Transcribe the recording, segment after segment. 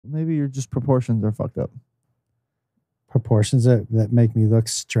maybe your just proportions are fucked up. Proportions that make me look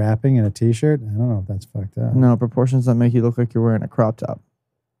strapping in a t-shirt? I don't know if that's fucked up. No, proportions that make you look like you're wearing a crop top.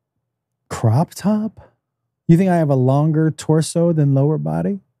 Crop top? You think I have a longer torso than lower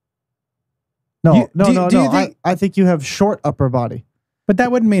body? No, no. I think you have short upper body. But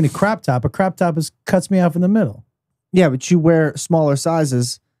that wouldn't mean a crop top. A crop top cuts me off in the middle. Yeah, but you wear smaller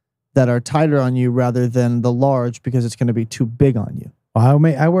sizes that are tighter on you rather than the large because it's going to be too big on you. Well,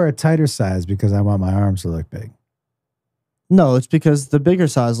 I wear a tighter size because I want my arms to look big. No, it's because the bigger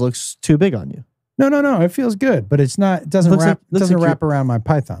size looks too big on you. No. It feels good, but it's not. It doesn't wrap around my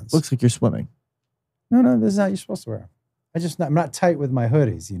pythons. Looks like you're swimming. No. This is how you're supposed to wear them. I'm not tight with my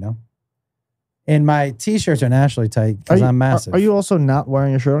hoodies, you know. And my t-shirts are naturally tight because I'm massive. Are you also not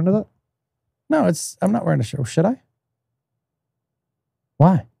wearing a shirt under that? No, I'm not wearing a shirt. Should I?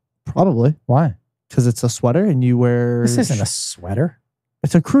 Why? Probably. Why? Because it's a sweater and you wear... This isn't a sweater.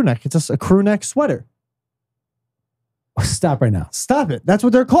 It's a crew neck. It's a crew neck sweater. Oh, stop right now. Stop it. That's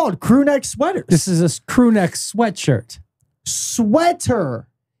what they're called. Crew neck sweaters. This is a crew neck sweatshirt. Sweater.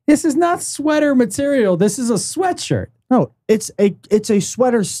 This is not sweater material. This is a sweatshirt. No, it's a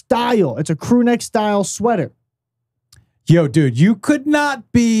sweater style. It's a crew neck style sweater. Yo, dude, you could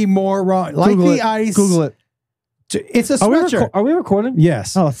not be more wrong. Like Google the it. ice. Google it. It's a sweatshirt. Are we recording?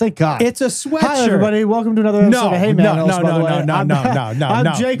 Yes. Oh, thank God. It's a sweatshirt. Hi, everybody. Welcome to another episode of Hey Man. No.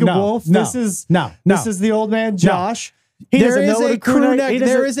 I'm Jacob Wolf. This is the old man, Josh. There is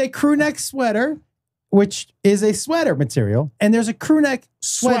a crew neck sweater, which is a sweater material, and there's a crew neck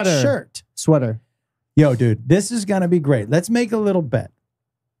sweatshirt. Sweater. Yo, dude, this is going to be great. Let's make a little bet.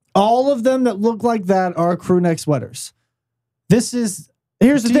 All of them that look like that are crew neck sweaters. Here's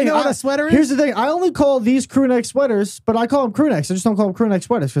the thing. You know what a sweater is? Here's the thing. I only call these crew neck sweaters, but I call them crew necks. I just don't call them crew neck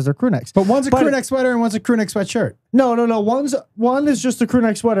sweaters because they're crew necks. But one's a crew neck sweater and one's a crew neck sweatshirt. No. One is just a crew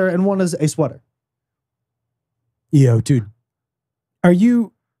neck sweater and one is a sweater. Yo, dude, are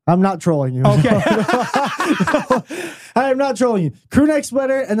you... I'm not trolling you. Okay. I am not trolling you. Crew neck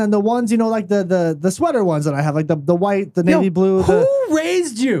sweater, and then the ones, like the sweater ones that I have, like the white, the navy blue. Who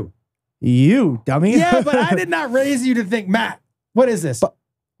raised you? You, dummy. Yeah, but I did not raise you to think, Matt, what is this?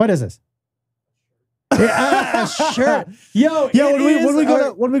 What is this? A shirt. Yo,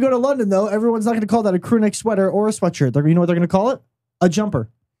 when we go to London, though, everyone's not going to call that a crew neck sweater or a sweatshirt. You know what they're going to call it? A jumper.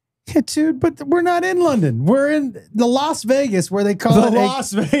 Yeah, dude, but we're not in London. We're in the Las Vegas where they call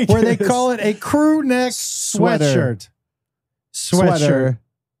it a crew neck sweatshirt. Sweater.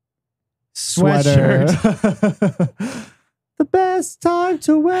 The best time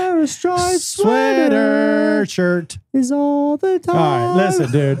to wear a striped sweater shirt is all the time. All right,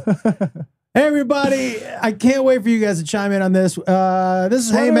 listen, dude. Everybody, I can't wait for you guys to chime in on this. This is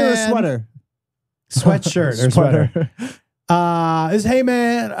Hey Man. Sweater. Sweatshirt or sweater. This is Hey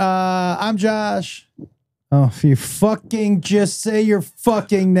Man. I'm Josh. Oh, if you fucking just say your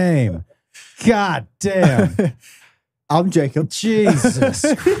fucking name. God damn. I'm Jacob. Jesus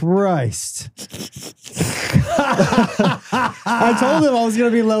Christ. I told him I was going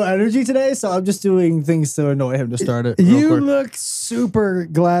to be low energy today, so I'm just doing things to annoy him to start it. You look super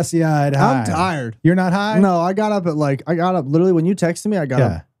glassy-eyed high. I'm tired. You're not high? No, I got up literally when you texted me, I got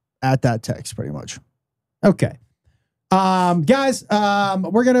up at that text pretty much. Okay. Guys, we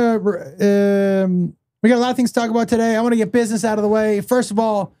got a lot of things to talk about today. I want to get business out of the way. First of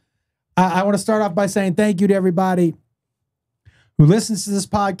all, I want to start off by saying thank you to everybody who listens to this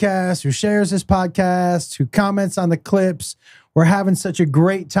podcast, who shares this podcast, who comments on the clips. We're having such a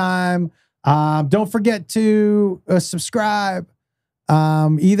great time. Don't forget to subscribe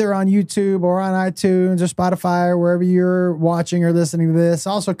either on YouTube or on iTunes or Spotify or wherever you're watching or listening to this.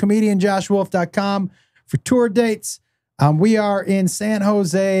 Also, comedianjoshwolf.com for tour dates. We are in San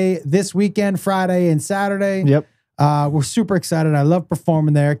Jose this weekend, Friday and Saturday. Yep. We're super excited. I love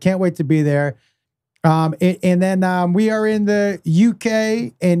performing there. Can't wait to be there. And then we are in the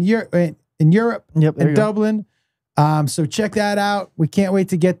UK and Europe, in Dublin. So check that out. We can't wait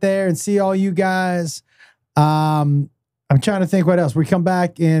to get there and see all you guys. I'm trying to think what else. We come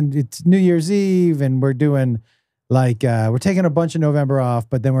back and it's New Year's Eve and we're doing we're taking a bunch of November off,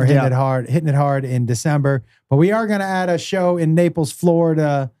 but then we're hitting it hard in December. But we are going to add a show in Naples,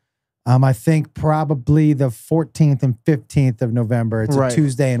 Florida. I think probably the 14th and 15th of November. It's a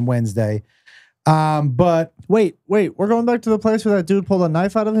Tuesday and Wednesday. But wait, we're going back to the place where that dude pulled a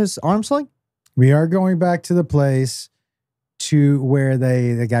knife out of his arm sling? We are going back to the place to where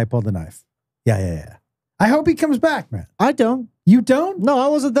the guy pulled the knife. Yeah. I hope he comes back, man. I don't. You don't? No, I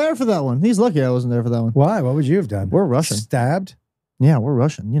wasn't there for that one. He's lucky I wasn't there for that one. Why? What would you have done? We're Russian. Stabbed? Yeah, we're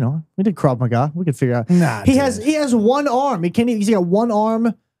Russian. We did Krav Maga. We could figure out. Nah, he has one arm. He's got one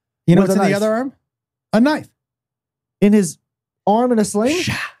arm You know With what's a in the knife. other arm? A knife. In his arm in a sling?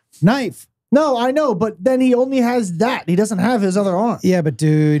 Knife. No, I know, but then he only has that. He doesn't have his other arm. Yeah, but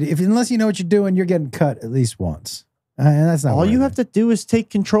dude, unless you know what you're doing, you're getting cut at least once. And that's not All you have to do is take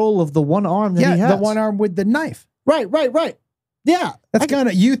control of the one arm that he has. the one arm with the knife. Right. Yeah. That's kind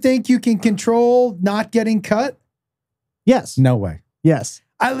of, you think you can control not getting cut? Yes. No way. Yes.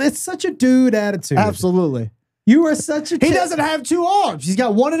 It's such a dude attitude. Absolutely. You are such a He doesn't have two arms. He's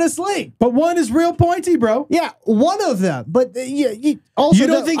got one in a sling. But one is real pointy, bro. Yeah, one of them. But you also You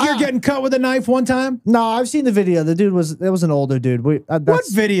don't think you're getting cut with a knife one time? No, I've seen the video. The dude was an older dude. What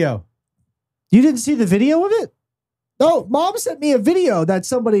video? You didn't see the video of it? No, Mom sent me a video that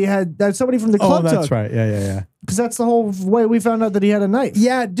somebody from the club took. Oh, that's right. Yeah. Because that's the whole way we found out that he had a knife.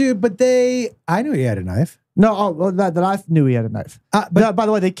 Yeah, dude, but I knew he had a knife. No, that I knew he had a knife. But by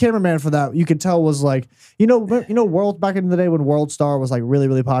the way, the cameraman for that, you could tell was like, World back in the day when World Star was like really,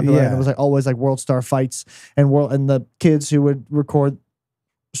 really popular, and it was like always like World Star fights and the kids who would record,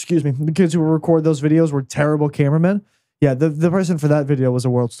 the kids who would record those videos were terrible cameramen. Yeah, the person for that video was a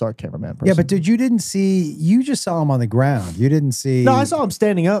World Star cameraman person. Yeah, but dude, you just saw him on the ground. You didn't see. No, I saw him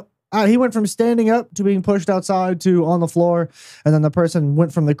standing up. He went from standing up to being pushed outside to on the floor, and then the person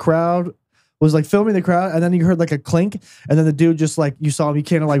went from the crowd, was like filming the crowd, and then you heard like a clink, and then the dude just like, you saw him, he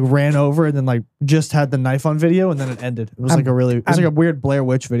kind of like ran over and then like just had the knife on video, and then it ended. It was like a weird Blair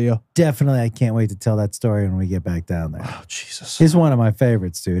Witch video. Definitely, I can't wait to tell that story when we get back down there. Oh, Jesus. It's one of my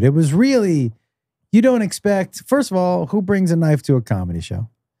favorites, dude. It was really, you don't expect, first of all, who brings a knife to a comedy show?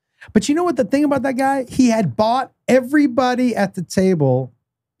 But you know what the thing about that guy? He had bought everybody at the table.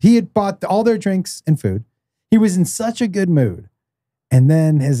 He had bought all their drinks and food. He was in such a good mood. And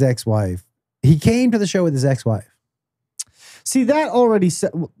then his ex-wife, he came to the show with his ex-wife. See, that already said,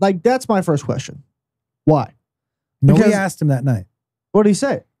 like, that's my first question. Why? Nobody asked him that night. What did he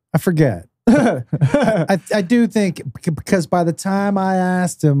say? I forget. I do think, because by the time I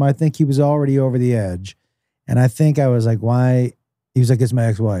asked him, I think he was already over the edge. And I think I was like, why? He was like, it's my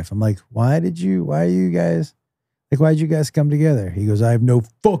ex-wife. I'm like, why'd you guys come together? He goes, I have no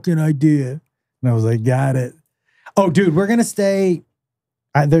fucking idea. And I was like, got it. Oh, dude, we're going to stay.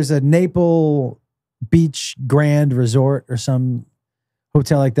 There's a Naples Beach Grand Resort or some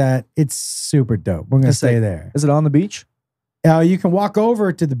hotel like that. It's super dope. We're going to stay there. Is it on the beach? You can walk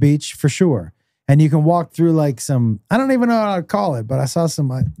over to the beach for sure. And you can walk through like some, I don't even know how to call it, but I saw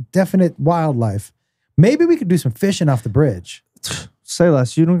some definite wildlife. Maybe we could do some fishing off the bridge. Say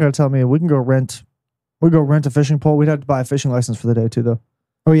less. You don't got to tell me. We can go rent a fishing pole. We'd have to buy a fishing license for the day too, though.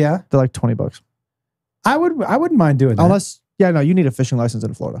 Oh, yeah? They're like $20. I wouldn't mind doing that. Unless, no, you need a fishing license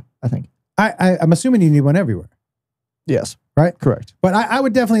in Florida, I think. I'm assuming you need one everywhere. Yes. Right? Correct. But I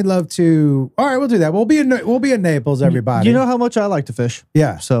would definitely love to. All right, we'll do that. We'll be in Naples, everybody. You know how much I like to fish.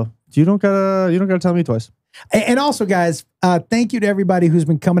 Yeah. So you don't gotta tell me twice. And also, guys, thank you to everybody who's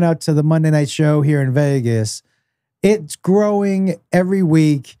been coming out to the Monday night show here in Vegas. It's growing every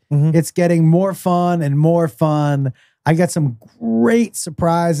week. Mm-hmm. It's getting more fun and more fun. I got some great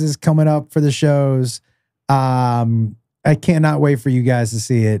surprises coming up for the shows. I cannot wait for you guys to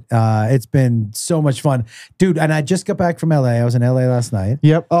see it. It's been so much fun. Dude, and I just got back from LA. I was in LA last night.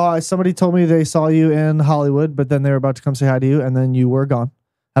 Yep. Somebody told me they saw you in Hollywood, but then they were about to come say hi to you, and then you were gone.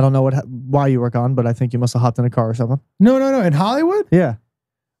 I don't know why you were gone, but I think you must have hopped in a car or something. No. In Hollywood? Yeah.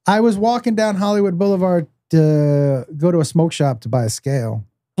 I was walking down Hollywood Boulevard to go to a smoke shop to buy a scale.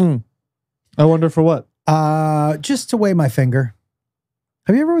 I wonder for what? Just to weigh my finger.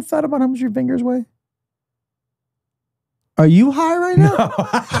 Have you ever thought about how much your fingers weigh? Are you high right now? No.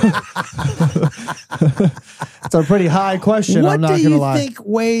 It's a pretty high question. What I'm not do gonna you lie. think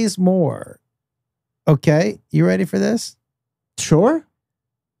weighs more? Okay, you ready for this? Sure.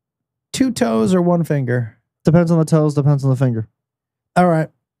 2 toes or 1 finger? Depends on the toes. Depends on the finger. All right.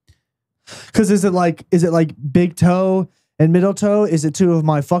 Because is it like big toe and middle toe? Is it 2 of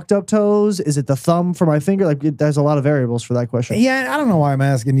my fucked up toes? Is it the thumb for my finger? Like, there's a lot of variables for that question. Yeah, I don't know why I'm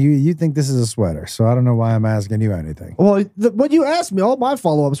asking you. You think this is a sweater, so I don't know why I'm asking you anything. Well, what you asked me, all my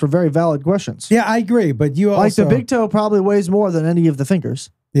follow-ups were very valid questions. Yeah, I agree, but you also... Like, the big toe probably weighs more than any of the fingers.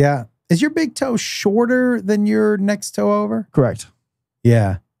 Yeah. Is your big toe shorter than your next toe over? Correct.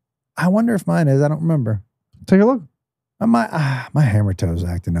 Yeah. I wonder if mine is. I don't remember. Take a look. My hammer toe's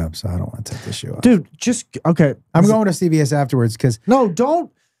acting up, so I don't want to take this shoe off. Dude, okay. I'm going to CVS afterwards because... No,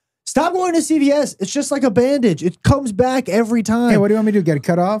 don't. Stop going to CVS. It's just like a bandage. It comes back every time. Hey, what do you want me to do? Get it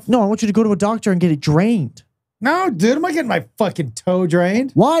cut off? No, I want you to go to a doctor and get it drained. No, dude. I'm not getting my fucking toe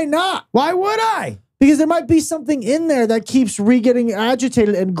drained. Why not? Why would I? Because there might be something in there that keeps getting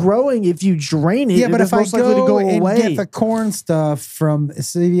agitated and growing if you drain it. Yeah, but if I most likely to go and away. get the corn stuff from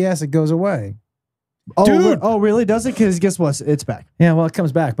CVS, it goes away. Oh, Dude. Oh, really? Does it? Because guess what? It's back. Yeah, well, it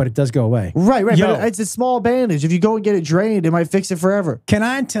comes back, but it does go away. Right. Yo. But it's a small bandage. If you go and get it drained, it might fix it forever. Can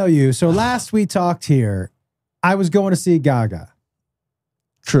I tell you? So last we talked here, I was going to see Gaga.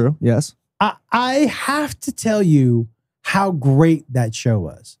 True. Yes. I have to tell you how great that show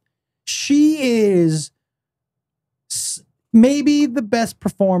was. She is maybe the best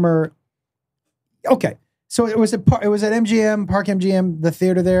performer. Okay, so it was at MGM, Park MGM, the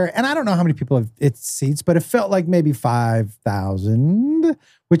theater there, and I don't know how many people have its seats, but it felt like maybe 5,000,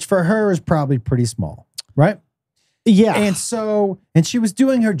 which for her is probably pretty small, right? Yeah. And she was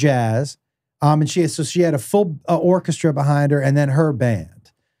doing her jazz, and she had a full orchestra behind her, and then her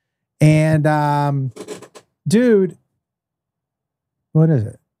band, and dude, what is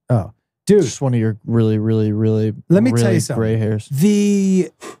it? Oh. Dude, just one of your really, really, really, let me really tell you something. Gray hairs.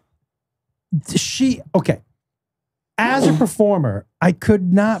 As a performer, I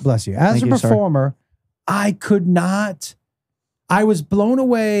could not, bless you. As a performer, I could not. I was blown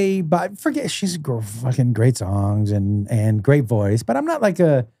away by, she's fucking great songs and great voice, but I'm not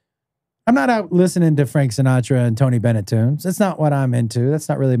out listening to Frank Sinatra and Tony Bennett tunes. That's not what I'm into. That's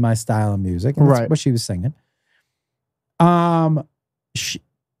not really my style of music. And that's what she was singing.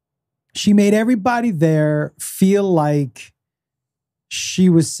 She made everybody there feel like she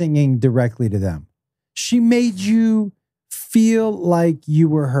was singing directly to them. She made you feel like you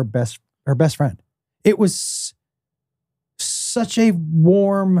were her best friend. It was such a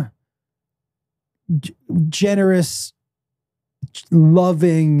warm, generous,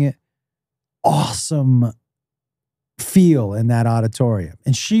 loving, awesome feel in that auditorium.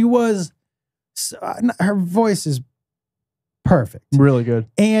 And her voice is perfect. Really good.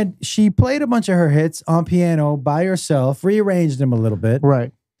 And she played a bunch of her hits on piano by herself, rearranged them a little bit.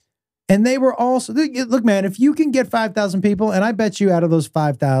 Right. And they were also, look, man, if you can get 5,000 people, and I bet you out of those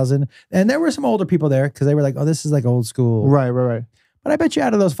 5,000, and there were some older people there because they were like, oh, this is like old school. Right. But I bet you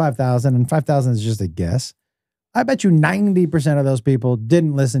out of those 5,000, and 5,000 is just a guess, I bet you 90% of those people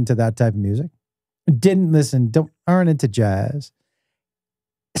didn't listen to that type of music, aren't into jazz.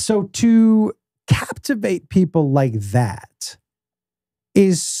 So to captivate people like that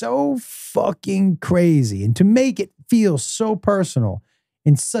is so fucking crazy, and to make it feel so personal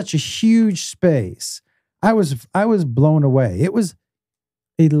in such a huge space, I was blown away. It was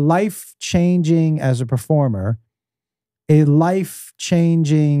a life-changing, as a performer, a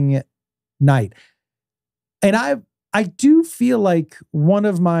life-changing night. And I do feel like one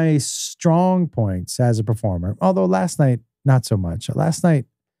of my strong points as a performer, although last night not so much. Last night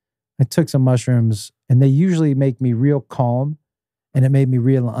I took some mushrooms, and they usually make me real calm, and it made me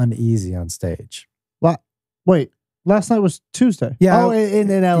real uneasy on stage. Wait, last night was Tuesday. Yeah. Oh, in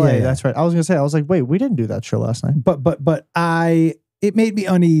LA. Yeah. That's right. I was going to say, I was like, wait, we didn't do that show last night. But it made me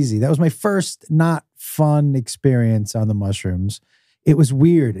uneasy. That was my first not fun experience on the mushrooms. It was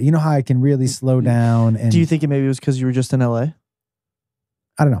weird. You know how I can really slow down. And do you think maybe it was because you were just in LA?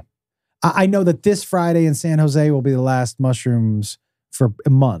 I don't know. I know that this Friday in San Jose will be the last mushrooms for a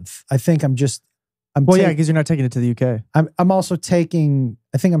month. I think because you're not taking it to the UK. I'm also taking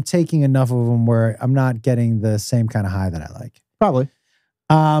enough of them where I'm not getting the same kind of high that I like. Probably.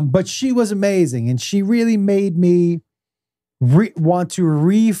 But she was amazing, and she really made me want to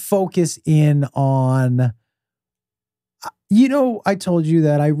refocus in on, I told you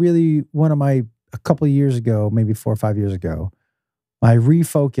that a couple of years ago, maybe 4 or 5 years ago, my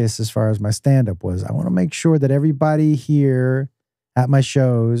refocus as far as my stand-up was, I want to make sure that everybody here at my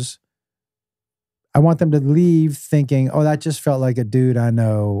shows, I want them to leave thinking, oh, that just felt like a dude I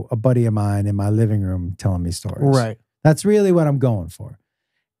know, a buddy of mine in my living room telling me stories. Right. That's really what I'm going for.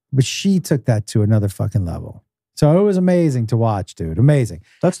 But she took that to another fucking level. So it was amazing to watch, dude. Amazing.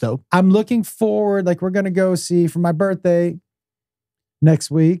 That's dope. I'm looking forward, we're going to go see for my birthday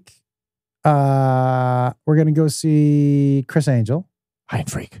next week. We're going to go see Chris Angel.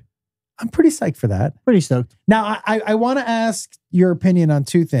 Mind Freak. I'm pretty psyched for that. Pretty stoked. Now, I want to ask your opinion on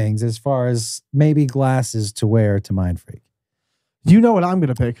two things as far as maybe glasses to wear to Mind Freak. You know what I'm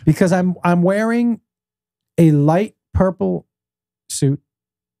going to pick. Because I'm wearing a light purple suit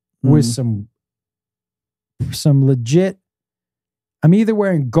with some legit, I'm either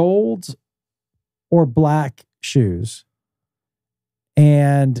wearing gold or black shoes.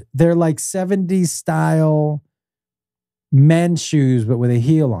 And they're like 70s style men's shoes, but with a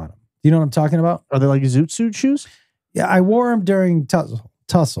heel on them. You know what I'm talking about? Are they like zoot suit shoes? Yeah, I wore them during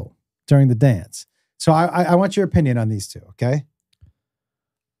tussle during the dance. So I want your opinion on these two, okay?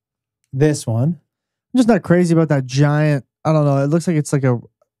 This one. I'm just not crazy about that giant. I don't know. It looks like it's like a.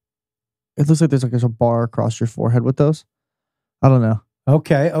 It looks like there's a bar across your forehead with those. I don't know.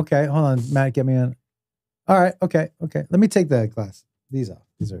 Okay. Hold on, Matt. Get me on. All right. Okay. Let me take the glass. These off.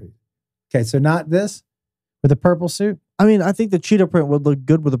 These are. Okay. So not this with a purple suit. I mean, I think the cheetah print would look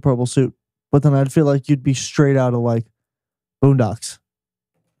good with a purple suit, but then I'd feel like you'd be straight out of like Boondocks.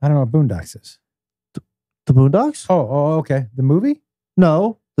 I don't know what Boondocks is. The Boondocks? Oh, okay. The movie?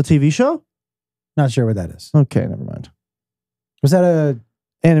 No, the TV show. Not sure what that is. Okay, never mind. Was that a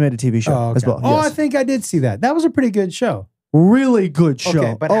animated TV show as well? Oh, yes. I think I did see that. That was a pretty good show. Really good show.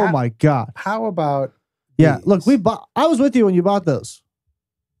 Okay, but my god! How about? Yeah, look, I was with you when you bought those.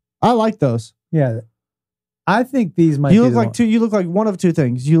 I like those. Yeah, I think these might. You look like two. You look like one of two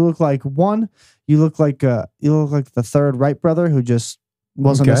things. You look like one. You look like the third Wright brother who just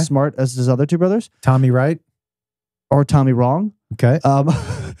wasn't as smart as his other two brothers. Tommy Wright or Tommy Wrong. Okay.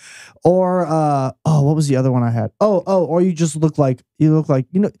 Or what was the other one I had? Or you just look like you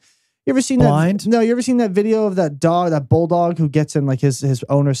ever seen Blind? that? No, you ever seen that video of that dog, that bulldog who gets in like his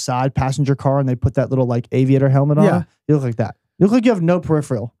owner's side passenger car and they put that little like aviator helmet on? Yeah. You look like that. You look like you have no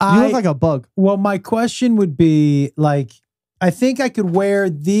peripheral. You look like a bug. Well, my question would be like, I think I could wear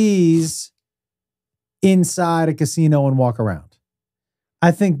these inside a casino and walk around. I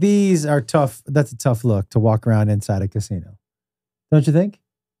think these are tough. That's a tough look to walk around inside a casino. Don't you think?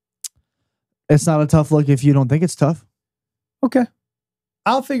 It's not a tough look if you don't think it's tough. Okay.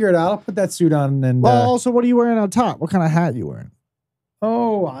 I'll figure it out. I'll put that suit on. And well, also, what are you wearing on top? What kind of hat are you wearing?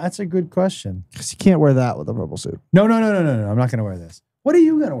 Oh, that's a good question. Because you can't wear that with a purple suit. No. I'm not going to wear this. What are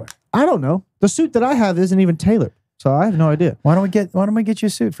you going to wear? I don't know. The suit that I have isn't even tailored, so I have no idea. Why don't we get you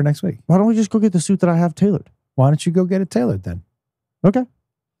a suit for next week? Why don't we just go get the suit that I have tailored? Why don't you go get it tailored then? Okay.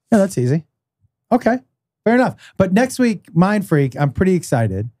 Yeah, that's easy. Okay. Fair enough. But next week, Mind Freak, I'm pretty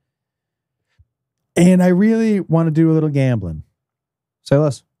excited. And I really want to do a little gambling. Say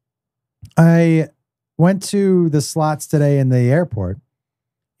less. I went to the slots today in the airport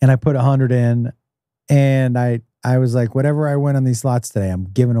and I put 100 in and I was like, whatever I win on these slots today, I'm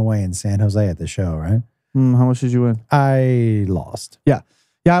giving away in San Jose at the show, right? How much did you win? I lost. Yeah.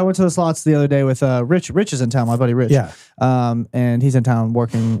 Yeah, I went to the slots the other day with Rich. Rich is in town, my buddy Rich. Yeah. And he's in town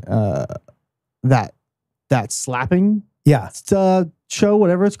working that slapping show,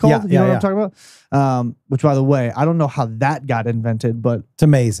 whatever it's called. You know what I'm talking about? Which, by the way, I don't know how that got invented, but it's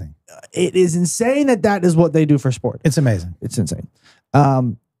amazing. It is insane that is what they do for sport. It's amazing. It's insane.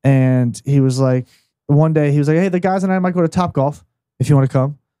 And he was like, one day he was like, hey, the guys and I might go to Top Golf if you want to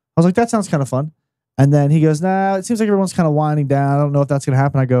come. I was like, that sounds kind of fun. And then he goes, nah, it seems like everyone's kind of winding down. I don't know if that's going to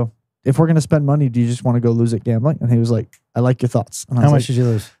happen. I go, if we're going to spend money, do you just want to go lose at gambling? And he was like, I like your thoughts. And how much did you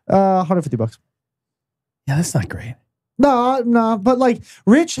lose? $150. Yeah, that's not great. No, but like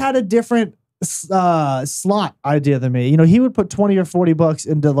Rich had a different slot idea than me. You know, he would put 20 or 40 bucks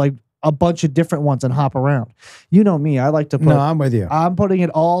into like a bunch of different ones and hop around. You know me, I like to put. No, I'm with you. I'm putting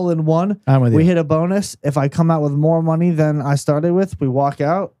it all in one. I'm with you. We hit a bonus. If I come out with more money than I started with, we walk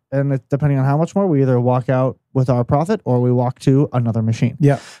out. And depending on how much more, we either walk out with our profit or we walk to another machine.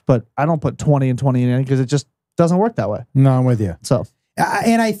 Yeah. But I don't put 20 and 20 in because it just doesn't work that way. No, I'm with you. So,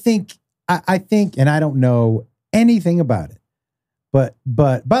 and I think, and I don't know anything about it, but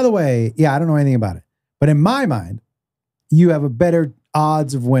by the way, yeah, I don't know anything about it. But in my mind, you have a better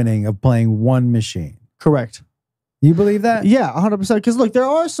odds of winning of playing one machine. Correct. You believe that? Yeah, 100%. Because look, there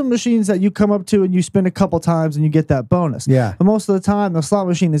are some machines that you come up to and you spin a couple times and you get that bonus. Yeah. But most of the time, the slot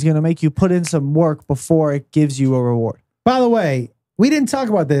machine is going to make you put in some work before it gives you a reward. By the way, we didn't talk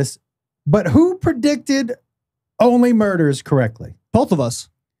about this, but who predicted Only Murders correctly? Both of us.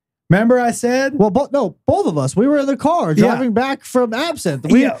 Remember I said? Well, both of us. We were in the car driving back from Absinthe.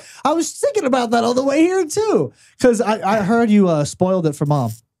 I was thinking about that on the way here too. Because I heard you spoiled it for Mom.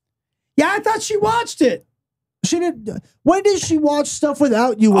 Yeah, I thought she watched it. She didn't. When did she watch stuff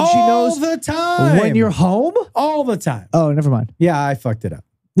without you? When she knows all the time. When you're home, all the time. Oh, never mind. Yeah, I fucked it up.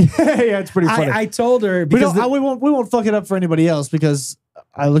 Yeah, it's pretty funny. I told her because we won't fuck it up for anybody else because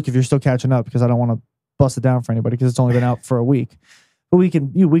I look if you're still catching up because I don't want to bust it down for anybody because it's only been out for a week. But we can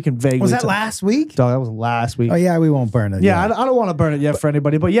vaguely. Was that last week? Dog, that was last week. Oh yeah, we won't burn it. Yeah, I don't want to burn it yet for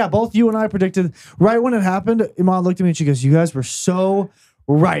anybody. But yeah, both you and I predicted right when it happened. Iman looked at me and she goes, "You guys were so."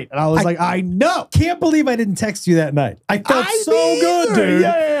 Right. And I was like, I know. Can't believe I didn't text you that night. I felt so good, dude.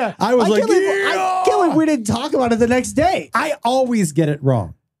 Yeah. I was like, I can't believe we didn't talk about it the next day. I always get it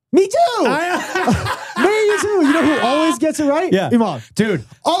wrong. Me too. Me and you too. You know who always gets it right? Yeah. Iman. Dude.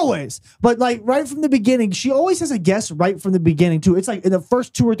 Always. But like right from the beginning, she always has a guess right from the beginning too. It's like in the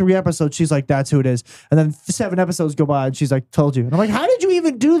first 2 or 3 episodes, she's like, that's who it is. And then 7 episodes go by and she's like, told you. And I'm like, how did you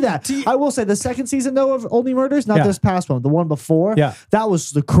even do that? I will say the second season though of Only Murders, not this past one, the one before, that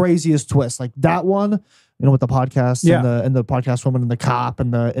was the craziest twist. Like that one, you know, with the podcast and the podcast woman and the cop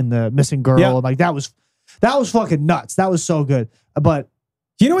and the missing girl. And like that was fucking nuts. That was so good. But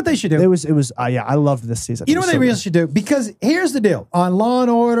you know what they should do? It was I loved this season. You know what they really should do? Because here's the deal. On Law and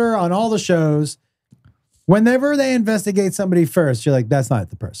Order, on all the shows, whenever they investigate somebody first, you're like, that's not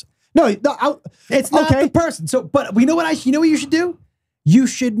the person. No, it's not the person. So, but you know what you should do? You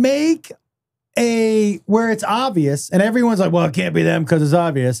should make where it's obvious, and everyone's like, well, it can't be them because it's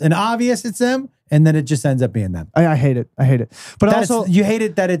obvious. And obvious it's them, and then it just ends up being them. I hate it. But also, you hate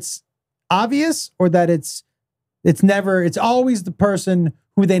it that it's obvious or that it's always the person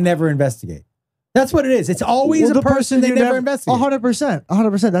who they never investigate. That's what it is. It's always the person they never investigate.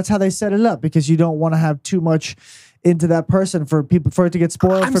 100%. That's how they set it up, because you don't want to have too much into that person for it to get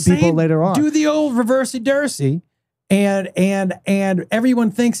spoiled for people later on. Do the old reversey-dursey, and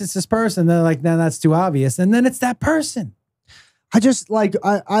everyone thinks it's this person. They're like, no, that's too obvious. And then it's that person. I just like,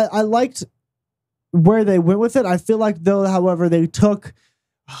 I liked where they went with it. I feel like though, however, I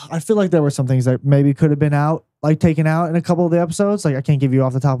feel like there were some things that maybe could have been taken out in a couple of the episodes. Like I can't give you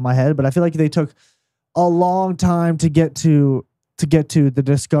off the top of my head, but I feel like they took a long time to get to the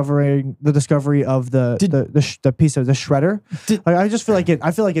discovery of the piece of the shredder. I just feel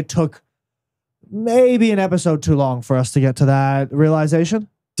like it took maybe an episode too long for us to get to that realization.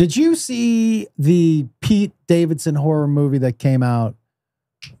 Did you see the Pete Davidson horror movie that came out?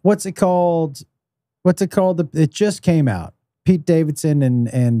 What's it called? It just came out. Pete Davidson and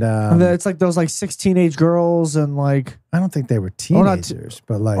it's like those like 6 teenage girls and like I don't think they were teenagers,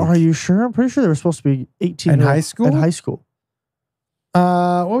 but like, are you sure? I'm pretty sure they were supposed to be 18 in high school. In high school.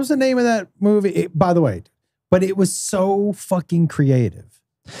 What was the name of that movie? By the way, but it was so fucking creative.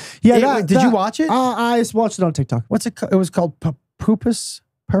 Yeah, did you watch it? I watched it on TikTok. What's it called? It was called Purpose.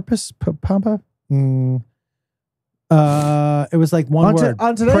 Pampa. It was like one word.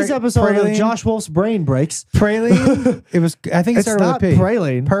 On today's episode of Josh Wolf's Brain Breaks. Praline. It was. I think it started with a P.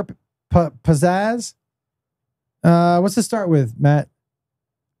 Praline. Pizzazz. What's it start with, Matt?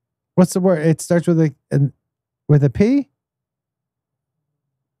 What's the word? It starts with a P.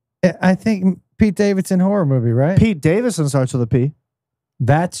 I think Pete Davidson horror movie, right? Pete Davidson starts with a P.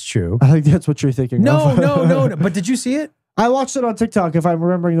 That's true. I think that's what you're thinking. No. But did you see it? I watched it on TikTok. If I'm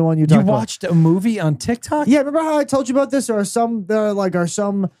remembering the one you talked about. You watched a movie on TikTok? Yeah. Remember how I told you about this? There are some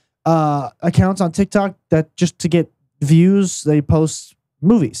accounts on TikTok that just to get views, they post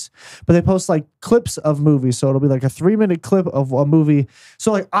movies, but they post like clips of movies. So it'll be like a 3-minute clip of a movie.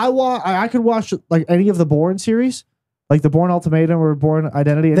 So like I could watch like any of the Bourne series, like the Bourne Ultimatum or Bourne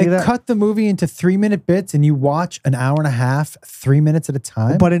Identity. They cut the movie into 3-minute bits, and you watch an hour and a half, 3 minutes at a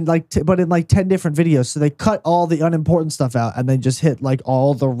time. But in like 10 different videos. So they cut all the unimportant stuff out, and they just hit like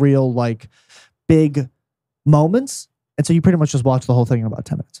all the real like big moments. And so you pretty much just watch the whole thing in about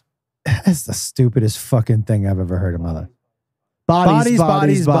 10 minutes. That's the stupidest fucking thing I've ever heard in my life. Bodies.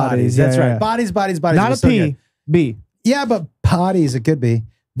 That's right. Bodies. Not a P. B. Yeah, but potties, it could be.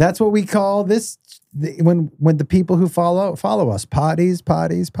 That's what we call this when the people who follow us.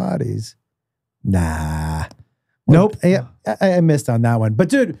 Potties. Nah. Nope. I missed on that one. But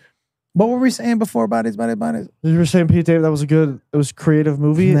dude, what were we saying before Bodies? You were saying Pete David, it was creative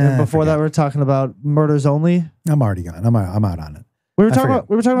movie. And before that, we were talking about Murders Only. I'm already gone. I'm out on it. We were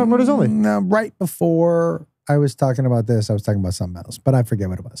talking about Murders Only. No, right before I was talking about this, I was talking about something else, but I forget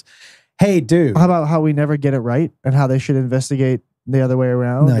what it was. Hey, dude. How about how we never get it right and how they should investigate the other way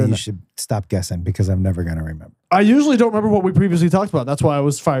around? No, you should stop guessing because I'm never going to remember. I usually don't remember what we previously talked about. That's why I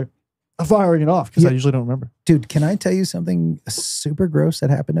was firing it off because I usually don't remember. Dude, can I tell you something super gross that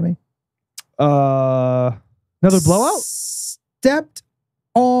happened to me? Another blowout? Stepped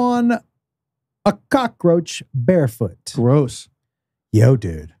on a cockroach barefoot. Gross. Yo,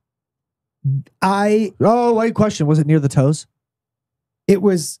 dude. Question. Was it near the toes? It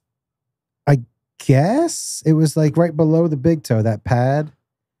was, I guess, it was like right below the big toe, that pad.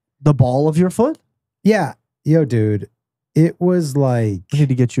 The ball of your foot? Yeah. Yo, dude. It was like... I need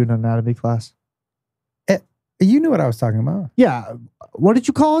to get you an anatomy class. You knew what I was talking about. Yeah. What did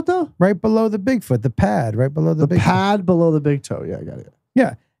you call it, though? Right below the big foot. The pad, right below the big toe. The pad below the big toe. Yeah, I got it.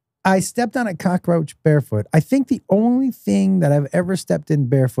 Yeah. I stepped on a cockroach barefoot. I think the only thing that I've ever stepped in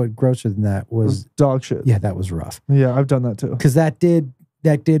barefoot grosser than that was dog shit. Yeah, that was rough. Yeah, I've done that too. Because it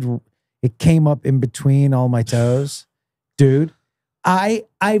came up in between all my toes. Dude,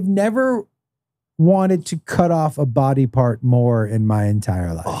 I've never wanted to cut off a body part more in my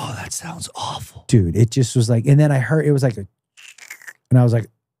entire life. Oh, that sounds awful. Dude, it just was like, and then I heard it was like and I was like,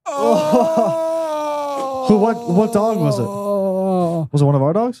 oh. What dog was it? Was it one of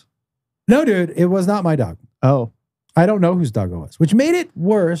our dogs? No, dude, it was not my dog. Oh. I don't know whose dog it was, which made it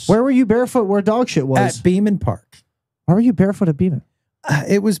worse. Where were you barefoot where dog shit was? At Beeman Park. Why were you barefoot at Beeman?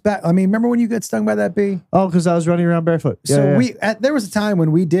 It was back. I mean, remember when you got stung by that bee? Oh, because I was running around barefoot. So there was a time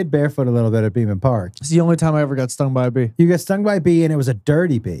when we did barefoot a little bit at Beeman Park. It's the only time I ever got stung by a bee. You got stung by a bee, and it was a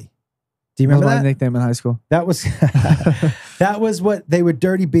dirty bee. Do you remember that? My nickname in high school. That was that was what they were,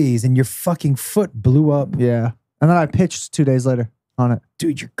 dirty bees, and your fucking foot blew up. Yeah, and then I pitched 2 days later on it.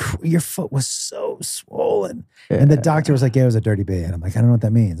 Dude, your foot was so swollen, and the doctor was like, "Yeah, it was a dirty bee," and I'm like, "I don't know what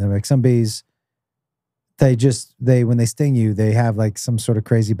that means." And I'm like, "Some bees." They when they sting you, they have like some sort of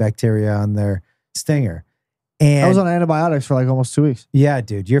crazy bacteria on their stinger. And I was on antibiotics for like almost 2 weeks. Yeah,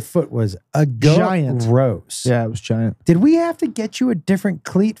 dude, your foot was a giant. Gross. Yeah, it was giant. Did we have to get you a different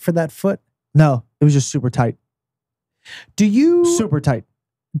cleat for that foot? No, it was just super tight. Super tight.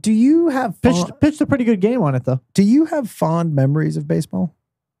 Do you have pitched a pretty good game on it though? Do you have fond memories of baseball?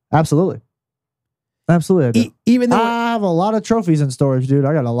 Absolutely. Absolutely, I do. Even though I have a lot of trophies in storage, dude.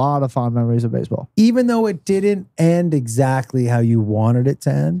 I got a lot of fond memories of baseball. Even though it didn't end exactly how you wanted it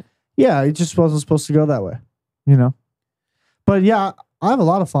to end? Yeah, it just wasn't supposed to go that way, you know? But yeah, I have a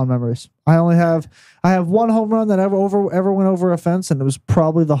lot of fond memories. I have one home run that ever went over a fence, and it was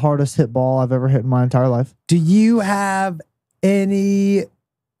probably the hardest hit ball I've ever hit in my entire life. Do you have any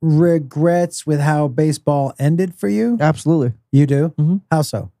regrets with how baseball ended for you? Absolutely. You do? Mm-hmm. How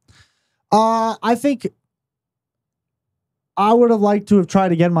so? I think I would have liked to have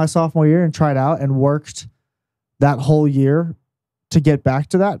tried again my sophomore year and tried out and worked that whole year to get back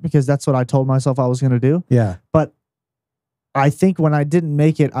to that, because that's what I told myself I was going to do. Yeah. But I think when I didn't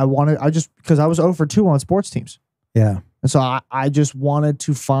make it, because I was 0 for 2 on sports teams. Yeah. And so I just wanted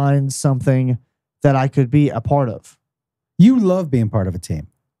to find something that I could be a part of. You love being part of a team.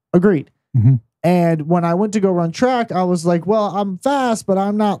 Agreed. Mm-hmm. And when I went to go run track, I was like, well, I'm fast, but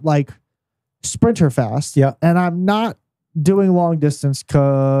I'm not like sprinter fast. Yeah. And I'm not doing long distance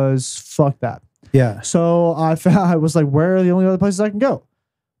because fuck that. Yeah. So I was like, where are the only other places I can go?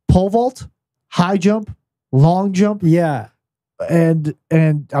 Pole vault, high jump, long jump. Yeah. And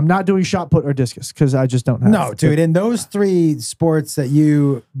I'm not doing shot put or discus because I just don't have. No, dude. And those 3 sports that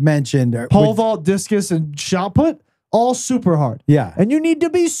you mentioned are pole vault, discus, and shot put, all super hard. Yeah. And you need to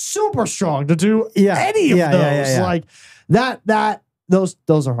be super strong to do any of those. Like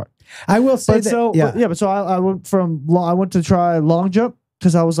those are hard. I will say but so I went to try long jump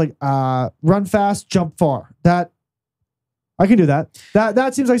because I was like, run fast, jump far. That I can do that.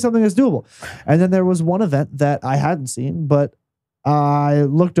 That seems like something that's doable. And then there was one event that I hadn't seen, but I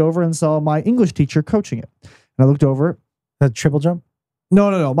looked over and saw my English teacher coaching it. And I looked over. The triple jump?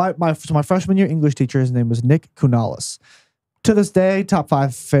 No. My freshman year English teacher, his name was Nick Kunalis. To this day, top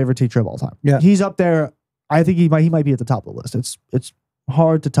 5 favorite teacher of all time. Yeah. He's up there. I think he might be at the top of the list. It's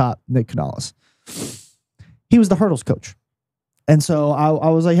hard to top Nick Kunalis. He was the hurdles coach. And so I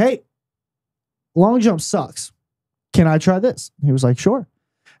was like, hey, long jump sucks. Can I try this? He was like, sure.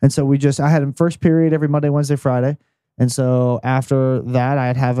 And so I had him first period every Monday, Wednesday, Friday. And so after that,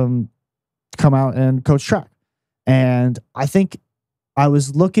 I'd have him come out and coach track. And I think I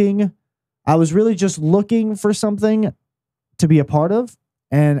was really just looking for something to be a part of.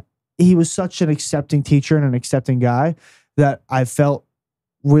 And he was such an accepting teacher and an accepting guy that I felt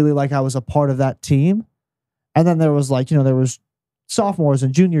really like I was a part of that team. And then there was there was sophomores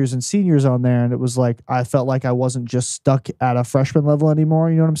and juniors and seniors on there. And it was like, I felt like I wasn't just stuck at a freshman level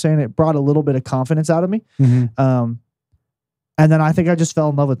anymore. You know what I'm saying? It brought a little bit of confidence out of me. Mm-hmm. And then I think I just fell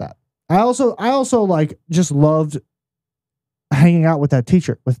in love with that. I also like just loved hanging out with that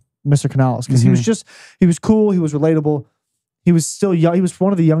teacher, with Mr. Canales, because he was cool. He was relatable. He was still young. He was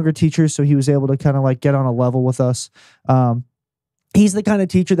one of the younger teachers. So he was able to kind of like get on a level with us. He's the kind of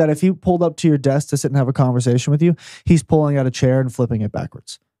teacher that if he pulled up to your desk to sit and have a conversation with you, he's pulling out a chair and flipping it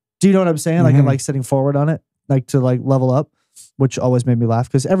backwards. Do you know what I'm saying? Like, and like sitting forward on it, like to like level up, which always made me laugh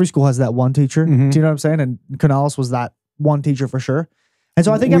because every school has that one teacher. Do you know what I'm saying? And Canales was that one teacher for sure. And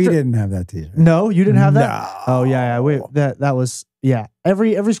so I think we didn't have that teacher. No, you didn't have that? No. Oh yeah. That was, yeah.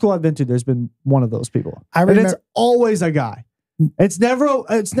 Every school I've been to, there's been one of those people. I remember, and it's always a guy. It's never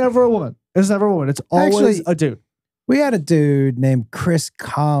a woman. It's never a woman. It's always a dude. We had a dude named Chris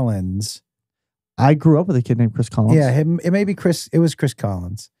Collins. I grew up with a kid named Chris Collins. Yeah, it was Chris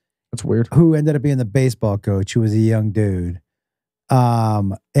Collins. That's weird. Who ended up being the baseball coach, who was a young dude.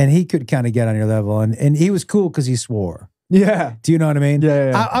 And he could kind of get on your level. And he was cool because he swore. Yeah. Do you know what I mean?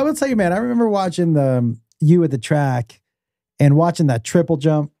 Yeah. I will tell you, man, I remember watching you at the track and watching that triple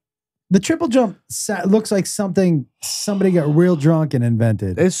jump. The triple jump looks like something somebody got real drunk and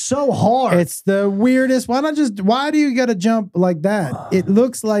invented. It's so hard. It's the weirdest. Why do you got to jump like that? It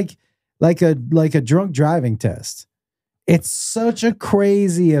looks like a drunk driving test. It's such a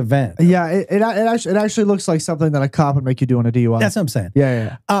crazy event. Yeah, it actually looks like something that a cop would make you do on a DUI. That's what I'm saying.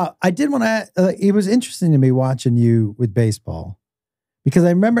 Yeah. I did want to. It was interesting to me watching you with baseball because I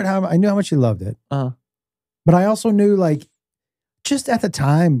remembered I knew how much you loved it. But I also knew, like, just at the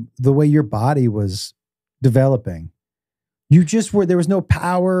time, the way your body was developing, you just there was no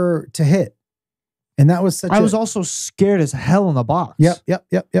power to hit, and that was such. I was also scared as hell in the box. Yep.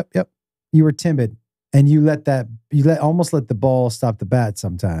 You were timid. And you almost let the ball stop the bat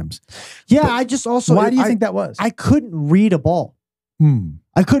sometimes. Yeah, but I just also. Why do you think that was? I couldn't read a ball.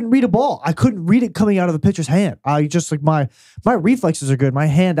 I couldn't read a ball. I couldn't read it coming out of the pitcher's hand. I just like my reflexes are good. My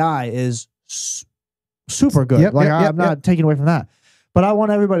hand-eye is super good. I'm not taking away from that. But I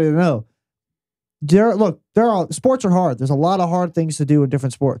want everybody to know. Sports are hard. There's a lot of hard things to do in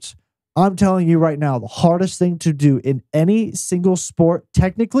different sports. I'm telling you right now, the hardest thing to do in any single sport,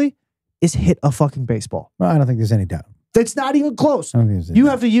 technically, is hit a fucking baseball. Well, I don't think there's any doubt. It's not even close. You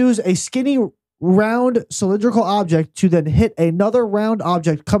have to use a skinny, round, cylindrical object to then hit another round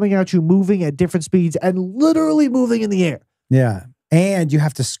object coming at you, moving at different speeds, and literally moving in the air. Yeah. And you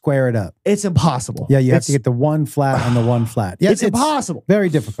have to square it up. It's impossible. Yeah, you have to get the one flat on the one flat. Yeah, it's impossible. Very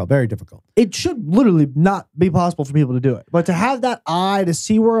difficult. Very difficult. It should literally not be possible for people to do it. But to have that eye, to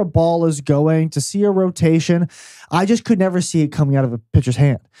see where a ball is going, to see a rotation, I just could never see it coming out of a pitcher's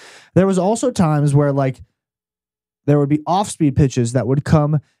hand. There was also times where, like, there would be off-speed pitches that would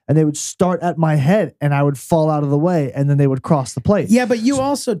come and they would start at my head and I would fall out of the way and then they would cross the plate. Yeah, but you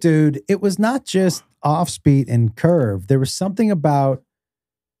also, dude, it was not just off-speed and curve. There was something about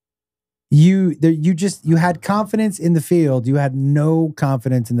you had confidence in the field. You had no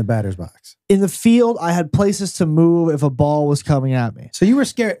confidence in the batter's box. In the field, I had places to move if a ball was coming at me. So you were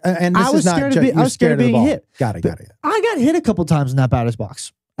scared, and I was scared of being hit. Got it. I got hit a couple times in that batter's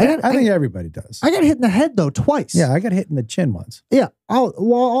box. I think everybody does. I got hit in the head though twice. Yeah, I got hit in the chin once. Yeah.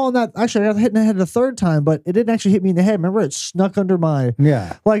 All that. Actually, I got hit in the head the third time, but it didn't actually hit me in the head. Remember, it snuck under my.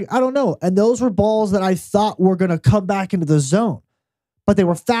 Yeah. Like, I don't know. And those were balls that I thought were gonna come back into the zone, but they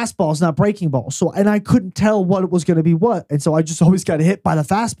were fastballs, not breaking balls. So, and I couldn't tell what was gonna be what, and so I just always got hit by the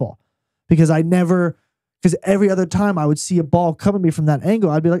fastball because every other time I would see a ball come at me from that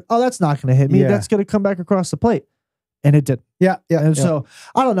angle, I'd be like, oh, that's not gonna hit me. Yeah. That's gonna come back across the plate. And it did. Yeah. And so,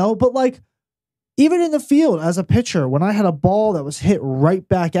 I don't know, but like, even in the field as a pitcher, when I had a ball that was hit right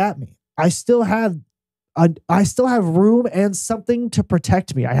back at me, I still have room and something to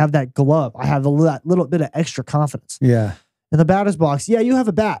protect me. I have that glove. I have that little bit of extra confidence. Yeah. In the batter's box, yeah, you have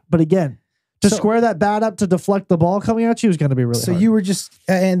a bat, but again, to square that bat up to deflect the ball coming at you is going to be really hard. So you were just,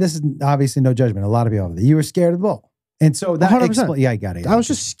 and this is obviously no judgment. A lot of people have that. You were scared of the ball. And so that explains. Yeah, I got it. I was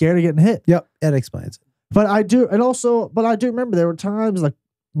just scared of getting hit. Yep, that explains it. But I do remember there were times like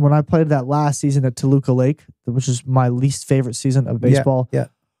when I played that last season at Toluca Lake, which is my least favorite season of baseball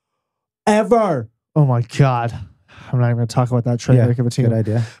ever. Oh my God. I'm not even going to talk about that train wreck of a team. Good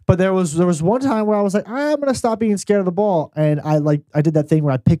idea. But there was one time where I was like, I'm going to stop being scared of the ball. And I did that thing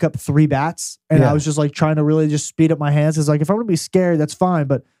where I pick up 3 bats and I was just like trying to really just speed up my hands. It's like, if I'm going to be scared, that's fine.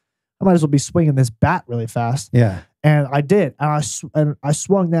 But I might as well be swinging this bat really fast. Yeah. And I did. And I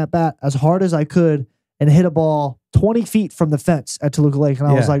swung that bat as hard as I could and hit a ball 20 feet from the fence at Toluca Lake. And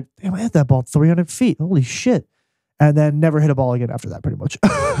I was like, damn, I hit that ball 300 feet. Holy shit. And then never hit a ball again after that, pretty much.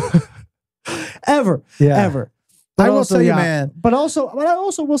 Ever. But I will tell you, man. But I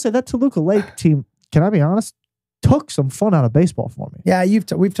also will say that Toluca Lake team, can I be honest, took some fun out of baseball for me. Yeah,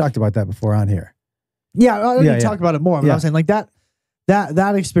 we've talked about that before on here. Yeah, I need to talk about it more. But I'm saying like that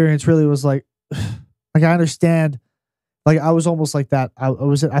experience really was like I understand. Like I was almost like that.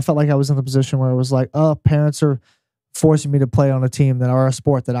 I felt like I was in the position where it was like, oh, parents are forcing me to play on a team that are a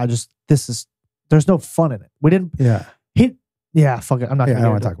sport that there's no fun in it. We didn't. Yeah. Fuck it. I'm not. I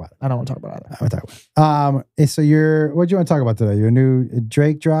don't want to talk about it. I don't want to talk about it. I want to talk about it. So what do you want to talk about today? Your new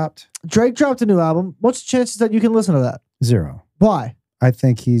Drake dropped. Drake dropped a new album. What's the chances that you can listen to that? 0. Why? I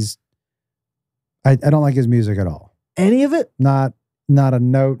think I don't like his music at all. Any of it? Not a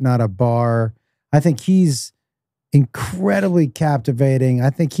note, not a bar. I think he's incredibly captivating. I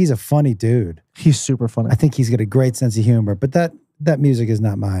think he's a funny dude. He's super funny. I think he's got a great sense of humor, but that music is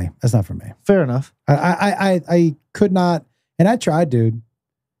that's not for me. Fair enough. I could not, and I tried, dude.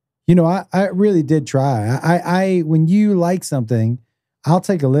 You know, I really did try. When you like something, I'll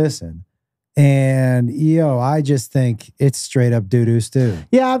take a listen, And I just think it's straight up doo-doo stew.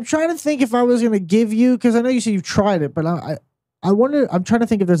 Yeah, I'm trying to think if I was gonna give you, because I know you said you've tried it, but I wonder. I'm trying to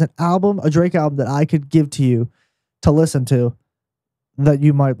think if there's an album, a Drake album, that I could give to you to listen to that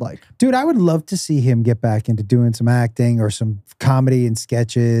you might like. Dude, I would love to see him get back into doing some acting or some comedy and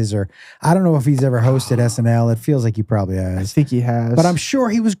sketches, or I don't know if he's ever hosted SNL. It feels like he probably has. I think he has. But I'm sure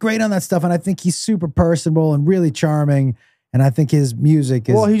he was great on that stuff, and I think he's super personable and really charming. And I think his music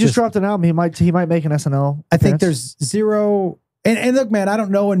is. Well, he just dropped an album. He might make an SNL. I think there's zero. And look, man, I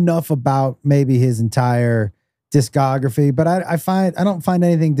don't know enough about maybe his entire discography, but I don't find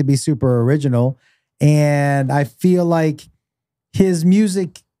anything to be super original, and I feel like his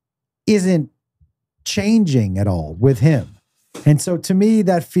music isn't changing at all with him. And so to me,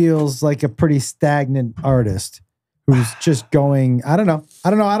 that feels like a pretty stagnant artist who's just going, I don't know. I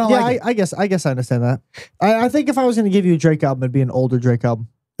don't like it. I guess I understand that. I think if I was going to give you a Drake album, it'd be an older Drake album.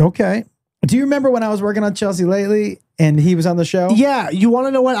 Okay. Do you remember when I was working on Chelsea Lately and he was on the show? Yeah. You want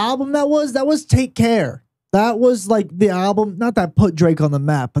to know what album that was? That was Take Care. That was like the album, not that put Drake on the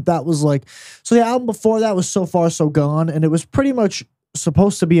map, but that was like, so the album before that was So Far So Gone, and it was pretty much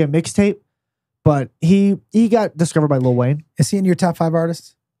supposed to be a mixtape, but he got discovered by Lil Wayne. Is he in your top 5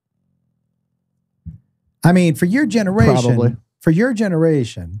 artists? I mean, for your generation, Probably.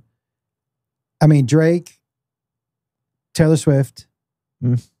 I mean, Drake, Taylor Swift.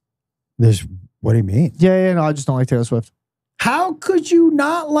 There's, what do you mean? Yeah, no, I just don't like Taylor Swift. How could you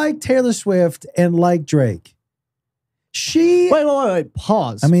not like Taylor Swift and like Drake? Wait,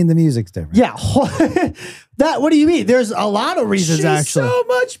 pause. I mean, the music's different. Yeah. What do you mean? There's a lot of reasons, She's actually. so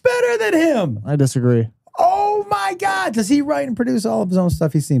much better than him. I disagree. Oh my God. Does he write and produce all of his own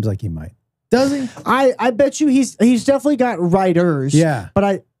stuff? He seems like he might. Does he? I bet you he's definitely got writers. Yeah.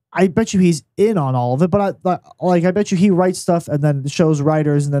 But I bet you he's in on all of it. But I bet you he writes stuff and then shows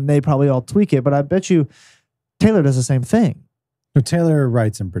writers and then they probably all tweak it. But I bet you Taylor does the same thing. No, Taylor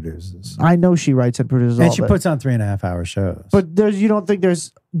writes and produces. I know she writes and produces all and of she it. puts on 3.5 hour shows. But you don't think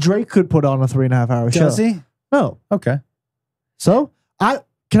Drake could put on a 3.5 hour show? Does he? No. Okay. So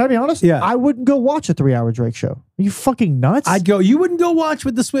can I be honest? Yeah. I wouldn't go watch a 3 hour Drake show. Are you fucking nuts? I'd go, you wouldn't go watch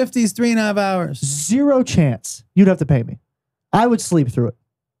with the Swifties 3.5 hours. Zero chance. You'd have to pay me. I would sleep through it.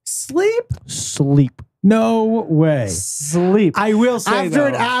 Sleep. No way. Sleep. I will say after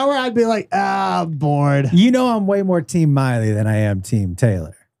an hour, I'd be like, I'm bored. You know, I'm way more Team Miley than I am Team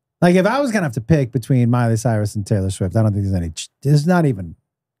Taylor. Like, if I was gonna have to pick between Miley Cyrus and Taylor Swift, I don't think there's not even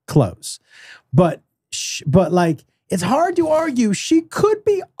close. But like, it's hard to argue. She could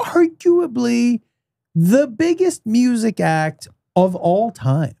be arguably the biggest music act of all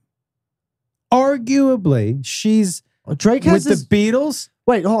time. Arguably, she's Drake has with the Beatles.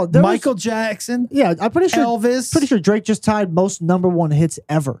 Wait, hold on. Michael Jackson. Yeah, I'm pretty sure. Elvis. Pretty sure Drake just tied most #1 hits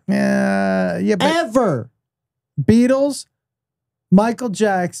ever. Yeah, but Ever. Beatles, Michael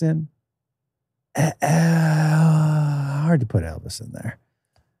Jackson. Hard to put Elvis in there.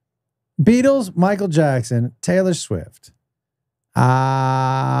 Beatles, Michael Jackson, Taylor Swift.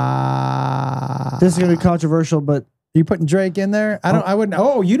 This is gonna be controversial, but are you putting Drake in there? I wouldn't.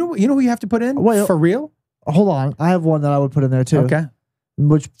 Oh, you know who you have to put in? Wait, for real? Hold on. I have one that I would put in there too. Okay.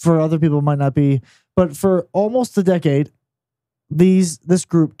 Which for other people might not be, but for almost a decade, this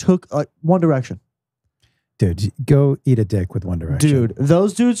group took One Direction. Dude, go eat a dick with One Direction. Dude,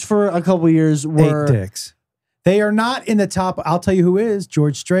 those dudes for a couple years were 8 dicks. They are not in the top. I'll tell you who is.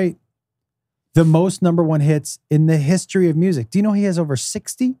 George Strait. The most #1 hits in the history of music. Do you know he has over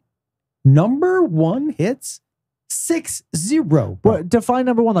 60 #1 hits? 60. What, define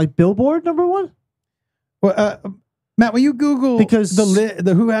 #1, like Billboard #1? Well, Matt, will you Google because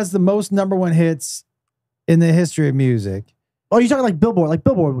the who has the most #1 hits in the history of music? Oh, you're talking like Billboard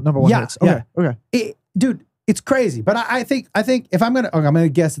 #1 yeah, hits. Okay, yeah. Okay. Dude, it's crazy. But I think if I'm gonna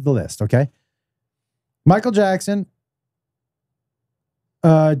guess at the list. Okay, Michael Jackson,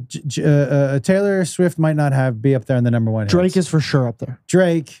 Taylor Swift might not be up there in the #1 hits. Drake is for sure up there.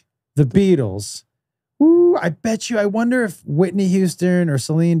 Drake, the Beatles. Ooh, I bet you. I wonder if Whitney Houston or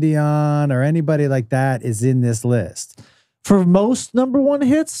Celine Dion or anybody like that is in this list. For most #1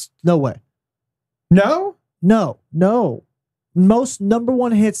 hits, no way. No? No. Most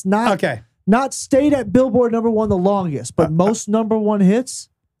 #1 hits, not stayed at Billboard #1 the longest, but most #1 hits.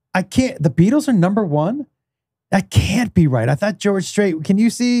 I can't. The Beatles are #1? That can't be right. I thought George Strait. Can you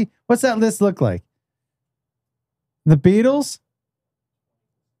see? What's that list look like? The Beatles?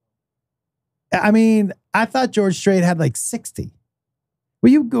 I mean, I thought George Strait had like 60. Will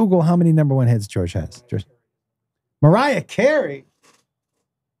you Google how many #1 hits George has? Mariah Carey.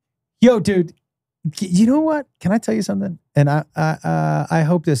 Yo, dude, You know what? Can I tell you something? And I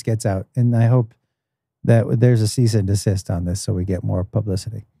hope this gets out, and I hope that there's a cease and desist on this so we get more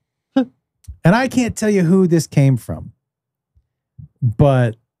publicity. And I can't tell you who this came from,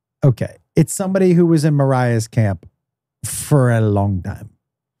 but okay, it's somebody who was in Mariah's camp for a long time.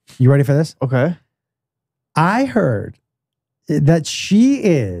 You ready for this? Okay. I heard that she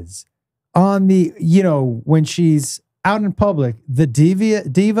is on the, when she's out in public, the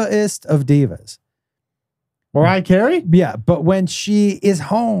diva-ist of divas. Mariah Carey? Yeah, but when she is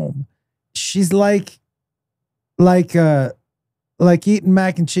home, she's like eating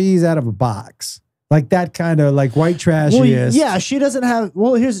mac and cheese out of a box. Like that kind of like white trash. Yeah, she doesn't have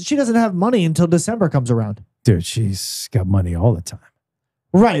she doesn't have money until December comes around. Dude, she's got money all the time.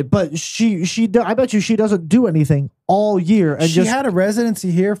 Right, but I bet you she doesn't do anything all year. And she had a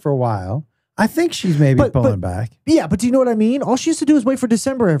residency here for a while. I think she's maybe pulling back. Yeah, but do you know what I mean? All she has to do is wait for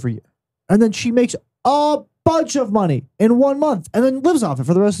December every year. And then she makes a bunch of money in 1 month and then lives off it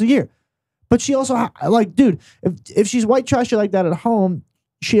for the rest of the year. But she also, dude, if she's white trashy like that at home,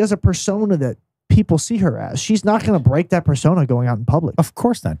 she has a persona that people see her as. She's not going to break that persona going out in public. Of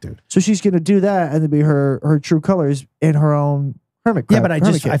course not, dude. So she's going to do that and then be her true colors in her own hermit crab. Yeah,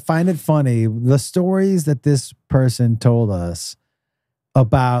 but I find it funny. The stories that this person told us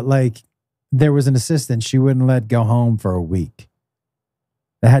about, like, there was an assistant she wouldn't let go home for a week.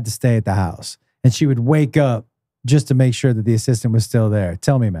 They had to stay at the house. And she would wake up just to make sure that the assistant was still there.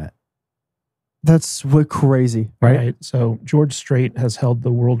 Tell me, Matt. That's crazy. Right? So George Strait has held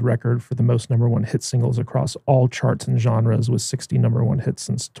the world record for the most #1 hit singles across all charts and genres with 60 #1 hits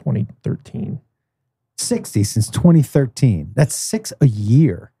since 2013. 60 since 2013. That's 6 a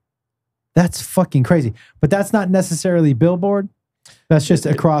year. That's fucking crazy. But that's not necessarily Billboard. That's just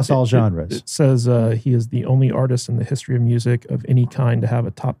across all genres. It says he is the only artist in the history of music of any kind to have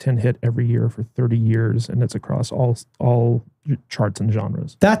a top 10 hit every year for 30 years, and it's across all charts and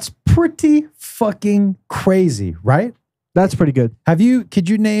genres. That's pretty fucking crazy, right? That's pretty good. Could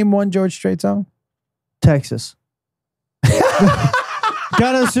you name one George Strait song? Texas.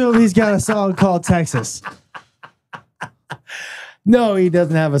 Gotta assume he's got a song called Texas. No, he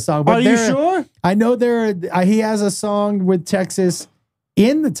doesn't have a song. But are you sure? I know he has a song with Texas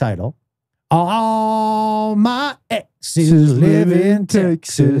in the title. All my exes live in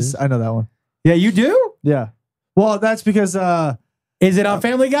Texas. I know that one. Yeah, you do? Yeah. Well, that's because is it on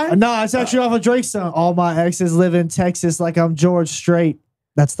Family Guy? No, it's actually off a Drake song. All my exes live in Texas like I'm George Strait.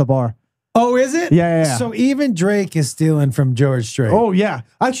 That's the bar. Oh, is it? Yeah. So even Drake is stealing from George Strait. Oh, yeah.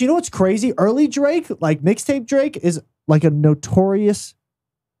 Actually, you know what's crazy? Early Drake, like mixtape Drake, is like a notorious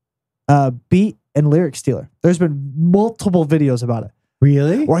beat and lyric stealer. There's been multiple videos about it.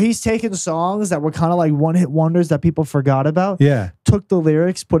 Really? Where he's taken songs that were kind of like one-hit wonders that people forgot about. Yeah. Took the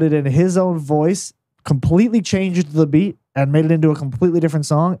lyrics, put it in his own voice, completely changed the beat, and made it into a completely different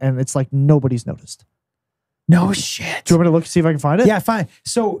song. And it's like nobody's noticed. No shit. Do you want me to look, see if I can find it? Yeah, fine.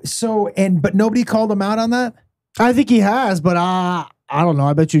 But nobody called him out on that? I think he has, but I don't know.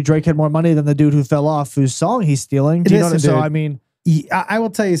 I bet you Drake had more money than the dude who fell off whose song he's stealing. Do you know what? So I mean, I will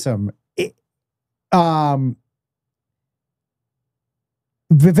tell you something.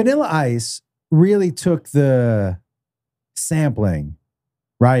 Vanilla Ice really took the sampling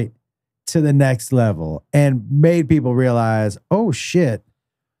right to the next level and made people realize, oh shit,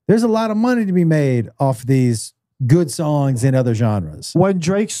 there's a lot of money to be made off these good songs in other genres. When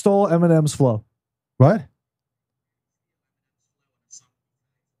Drake stole Eminem's flow. What?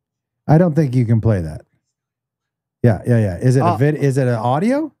 I don't think you can play that. Yeah. Is it Is it an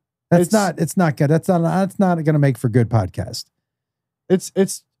audio? It's not good. That's not going to make for good podcast. It's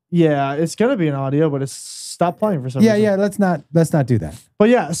going to be an audio, but it's stopped playing for some reason. Yeah. Let's not do that. But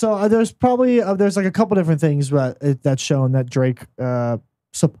yeah, so there's probably there's like a couple different things that's shown that Drake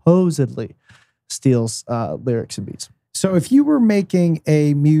supposedly steals lyrics and beats. So if you were making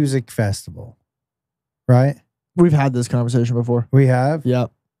a music festival, right? We've had this conversation before. We have? Yeah.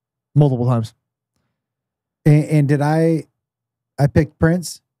 Multiple times. And did I picked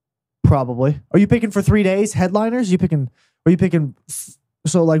Prince? Probably. Are you picking for 3 days headliners? Are you picking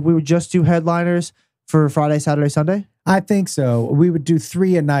so like we would just do headliners for Friday, Saturday, Sunday? I think so. We would do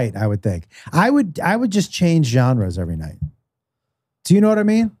 3 a night, I would think. I would just change genres every night. Do you know what I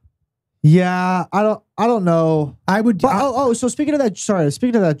mean? Yeah, I don't know. I would. But, so speaking of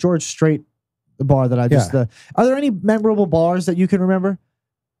that George Strait bar that I just, are there any memorable bars that you can remember?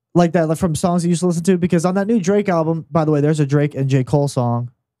 Like that, like from songs that you used to listen to? Because on that new Drake album, by the way, there's a Drake and J. Cole song.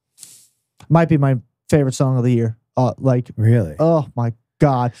 Might be my favorite song of the year. Really? Oh my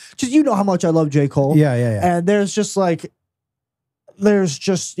God. Just, you know how much I love J. Cole. Yeah. And he's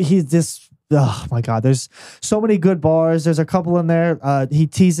this oh my God, there's so many good bars. There's a couple in there.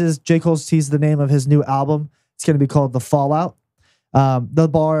 J. Cole's teased the name of his new album. It's going to be called The Fallout. The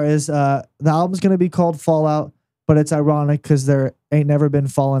bar is, the album's going to be called Fallout, but it's ironic because there ain't never been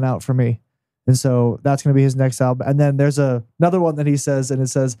falling out for me. And so that's going to be his next album. And then there's another one that he says, and it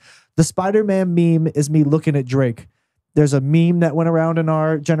says, the Spider-Man meme is me looking at Drake. There's a meme that went around in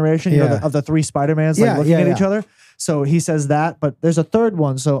our generation, you know, of the three Spider-Mans looking at each other. So he says that, but there's a third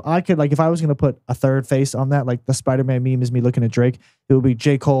one. So I could, like, if I was going to put a third face on that, like the Spider-Man meme is me looking at Drake, it would be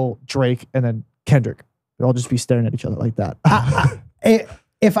J. Cole, Drake, and then Kendrick. They'll all just be staring at each other like that.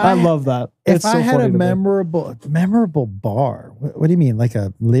 I love that. If I had a memorable bar, what do you mean? Like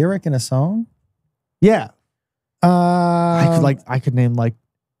a lyric in a song? Yeah. I could name like,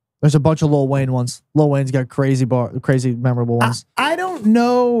 there's a bunch of Lil Wayne ones. Lil Wayne's got crazy memorable ones. I don't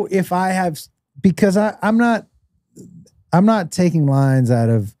know if I have, because I'm not taking lines out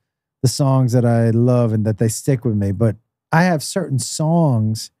of the songs that I love and that they stick with me, but I have certain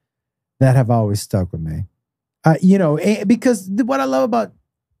songs that have always stuck with me. You know, because what I love about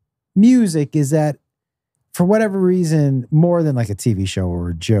music is that for whatever reason, more than like a TV show or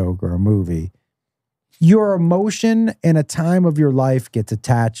a joke or a movie, your emotion and a time of your life gets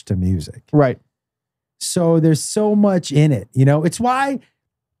attached to music. Right. So there's so much in it. You know, it's why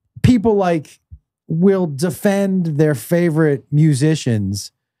people like will defend their favorite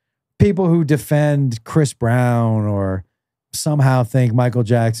musicians, people who defend Chris Brown or somehow think Michael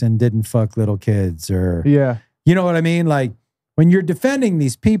Jackson didn't fuck little kids or, you know what I mean? Like when you're defending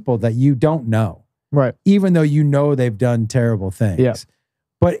these people that you don't know, right? Even though you know they've done terrible things,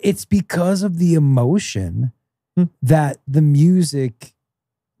 but it's because of the emotion that the music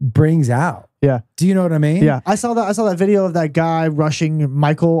brings out. Yeah. Do you know what I mean? Yeah. I saw that video of that guy rushing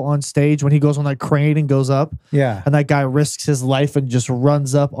Michael on stage when he goes on that crane and goes up. Yeah. And that guy risks his life and just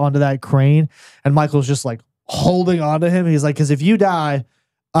runs up onto that crane. And Michael's just like holding on to him. He's like, because if you die,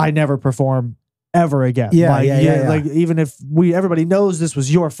 I never perform ever again. Yeah. Like even if everybody knows this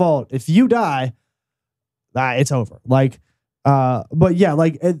was your fault, if you die, it's over. Like, but yeah,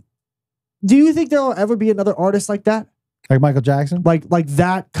 like, do you think there'll ever be another artist like that? Like Michael Jackson? Like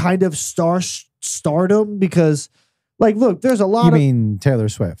that kind of stardom? Because, like, look, there's a lot You mean Taylor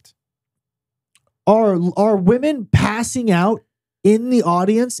Swift? Are women passing out in the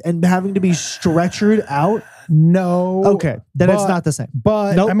audience and having to be stretchered out? No. Okay, then it's not the same.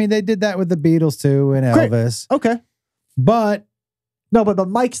 But, I mean, they did that with the Beatles, too, and Elvis. Great. Okay. But... No, but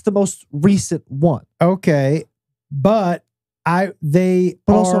Mike's the most recent one. Okay. But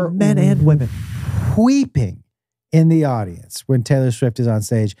also men and women weeping in the audience when Taylor Swift is on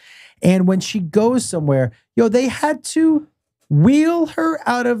stage. And when she goes somewhere, they had to wheel her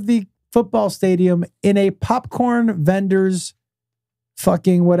out of the football stadium in a popcorn vendor's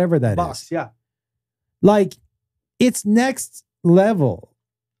fucking whatever that box, is. Yeah. Like, it's next level.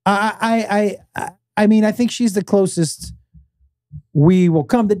 I mean, I think she's the closest we will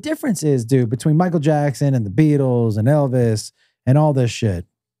come. The difference is, dude, between Michael Jackson and the Beatles and Elvis and all this shit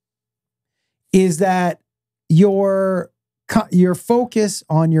is that your focus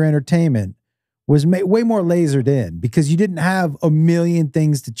on your entertainment was way more lasered in because you didn't have a million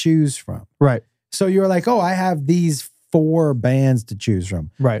things to choose from. Right. So you're like, oh, I have these 4 bands to choose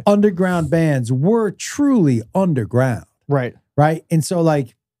from. Right. Underground bands were truly underground. Right. Right. And so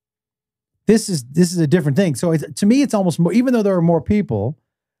like, this is a different thing. So to me, it's almost more, even though there are more people,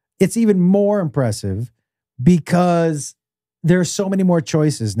 it's even more impressive because there are so many more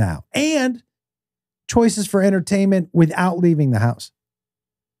choices now and choices for entertainment without leaving the house.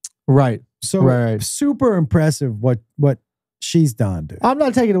 Right. So super impressive what she's done, dude. I'm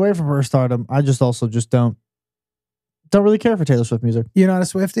not taking away from her stardom. I just don't really care for Taylor Swift music. You're not a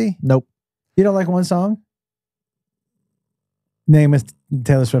Swiftie? Nope. You don't like one song? Name a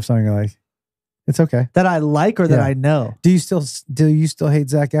Taylor Swift song you like. It's okay. That I like or that I know. Do you still hate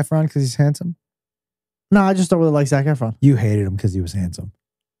Zac Efron because he's handsome? No, I just don't really like Zac Efron. You hated him because he was handsome.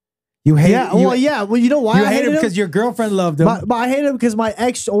 You hate Well, you know why you hate him? Because your girlfriend loved him. But I hate him because my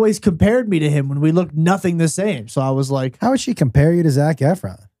ex always compared me to him when we looked nothing the same. So I was like, how would she compare you to Zac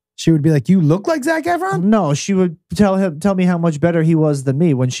Efron? She would be like, you look like Zac Efron? No, she would tell me how much better he was than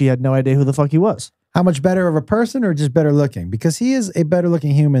me when she had no idea who the fuck he was. How much better of a person or just better looking? Because he is a better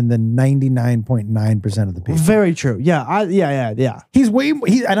looking human than 99.9% of the people. Very true. Yeah. Yeah. He's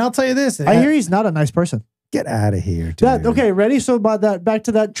and I'll tell you this. I hear he's not a nice person. Get out of here, dude. Okay, ready? So about that, back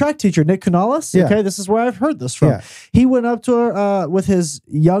to that track teacher, Nick Canales. Yeah. Okay, this is where I've heard this from. Yeah. He went up to her with his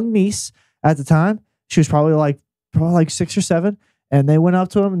young niece at the time. She was probably like 6 or 7. And they went up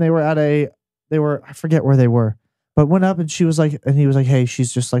to him and they were I forget where they were. But went up and she was like, and he was like, hey,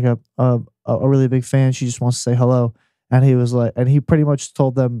 she's just like a really big fan. She just wants to say hello. And he was like, and he pretty much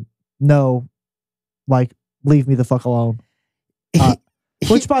told them, no, like, leave me the fuck alone.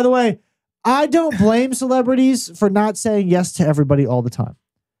 Which, by the way, I don't blame celebrities for not saying yes to everybody all the time.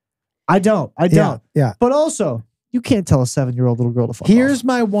 I don't. Yeah. But also, you can't tell a 7-year-old little girl to fuck Here's off.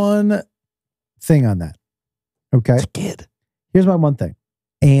 my one thing on that. Okay. It's a kid. Here's my one thing.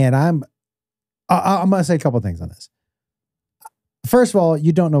 And I'm going to say a couple things on this. First of all,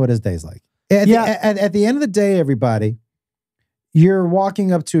 you don't know what his day's like. At the end of the day, everybody, you're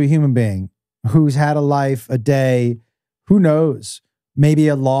walking up to a human being who's had a life, a day, who knows, maybe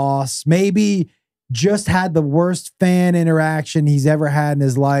a loss, maybe just had the worst fan interaction he's ever had in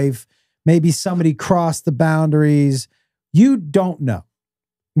his life. Maybe somebody crossed the boundaries. You don't know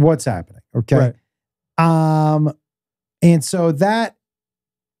what's happening. Okay. Right. And so that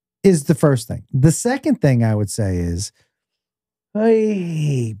is the first thing. The second thing I would say is,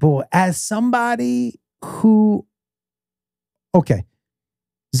 hey, boy, as somebody who, okay,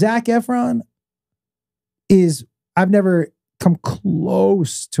 Zac Efron I've never come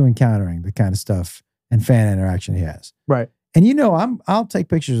close to encountering the kind of stuff and fan interaction he has. Right. And I'll take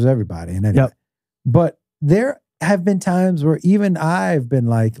pictures of everybody and anyway. Yep. But there have been times where even I've been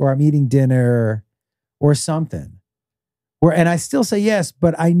like, or I'm eating dinner or something, and I still say yes,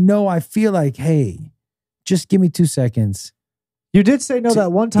 but I feel like, hey, just give me 2 seconds. You did say no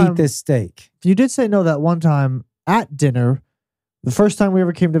that one time. Eat this steak. You did say no that one time at dinner. The first time we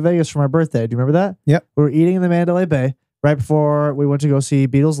ever came to Vegas for my birthday. Do you remember that? Yep. We were eating in the Mandalay Bay right before we went to go see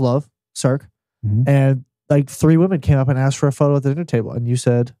Beatles Love, Cirque. Mm-hmm. And like 3 women came up and asked for a photo at the dinner table. And you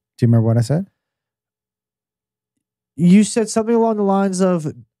said... Do you remember what I said? You said something along the lines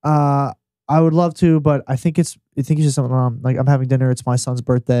of, I would love to, but I think you said something like, I'm having dinner. It's my son's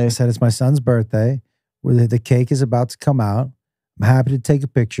birthday. I said, it's my son's birthday. Where the cake is about to come out. I'm happy to take a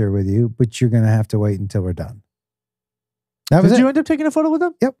picture with you, but you're going to have to wait until we're done. That was Did it. you end up taking a photo with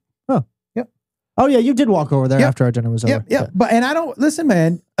them? Yep. Oh. Yep. Oh, yeah, you did walk over there after our dinner was over. Yep. And I don't, listen,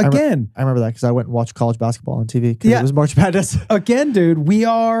 man, again. I remember that because I went and watched college basketball on TV because it was March Madness. Again, dude,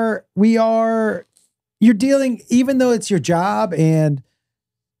 you're dealing, even though it's your job and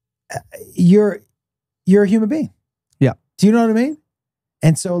you're a human being. Yeah. Do you know what I mean?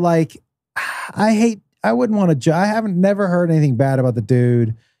 And so like, I wouldn't want to, I haven't never heard anything bad about the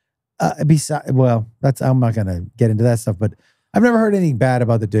dude. I'm not going to get into that stuff, but I've never heard anything bad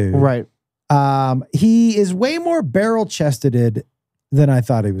about the dude. Right. He is way more barrel-chested than I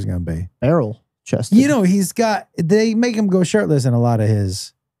thought he was going to be. Barrel-chested? They make him go shirtless in a lot of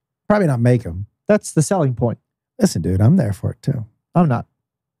his, probably not make him. That's the selling point. Listen, dude, I'm there for it too. I'm not.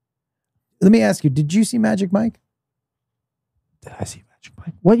 Let me ask you, did you see Magic Mike? Did I see Magic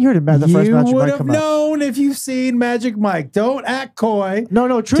Mike? What year did the first Magic Mike come out? You would have known if you've seen Magic Mike. Don't act coy.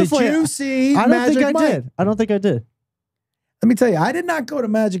 No, truthfully. Did you see I don't Magic think I Mike? did. I don't think I did. Let me tell you, I did not go to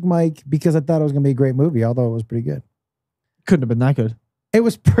Magic Mike because I thought it was going to be a great movie, although it was pretty good. Couldn't have been that good. It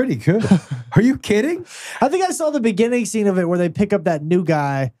was pretty good. Are you kidding? I think I saw the beginning scene of it where they pick up that new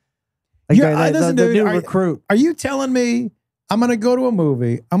guy. Like the new recruit. Are you telling me I'm going to go to a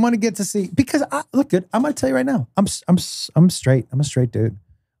movie, I'm going to get to see, because look good, I'm going to tell you right now, I'm straight. I'm a straight dude.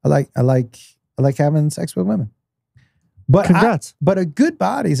 I like having sex with women. But congrats. But a good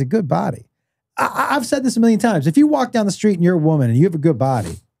body is a good body. I've said this a million times. If you walk down the street and you're a woman and you have a good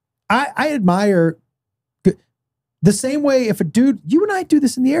body, I admire the same way if a dude, you and I do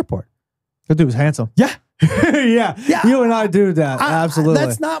this in the airport. That dude was handsome. Yeah. yeah. You and I do that. Absolutely.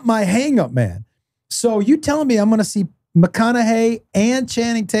 That's not my hang up, man. So you telling me I'm going to see McConaughey and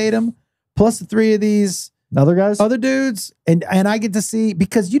Channing Tatum plus the 3 of these other dudes, and I get to see,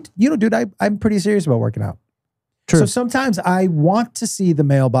 because you know, dude, I'm pretty serious about working out. True. So sometimes I want to see the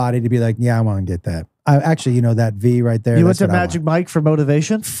male body to be like, yeah, I want to get that. I actually, that V right there. You went to Magic Mike for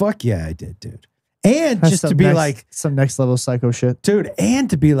motivation? Fuck yeah, I did, dude. And that's just to be like some next level psycho shit, dude. And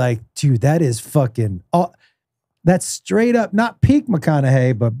to be like, dude, that is fucking. That's straight up, not peak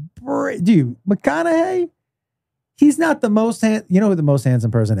McConaughey, but dude, McConaughey. He's not the most. You know who the most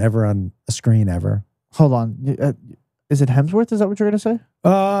handsome person ever on a screen ever? Hold on, is it Hemsworth? Is that what you're gonna say?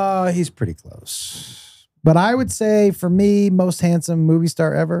 He's pretty close. But I would say, for me, most handsome movie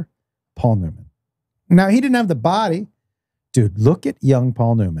star ever, Paul Newman. Now, he didn't have the body. Dude, look at young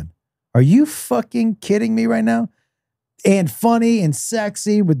Paul Newman. Are you fucking kidding me right now? And funny and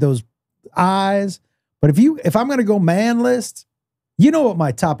sexy with those eyes. But if I'm going to go man list, you know what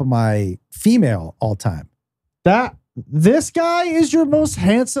my top of my female all time? This guy is your most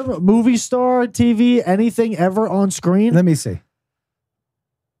handsome movie star, TV, anything ever on screen? Let me see.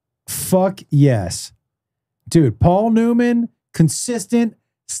 Fuck yes. dude, Paul Newman, consistent,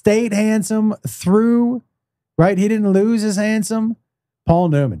 stayed handsome through, right? He didn't lose his handsome. Paul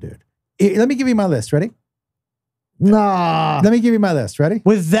Newman, dude. Let me give you my list. Ready? Nah. Let me give you my list. Ready?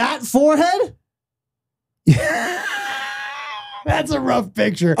 With that forehead? That's a rough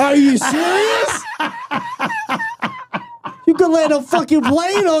picture. Are you serious? You could land a fucking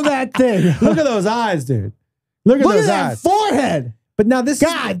plane on that thing. Look at those eyes, dude. Look at those that eyes. forehead. But now this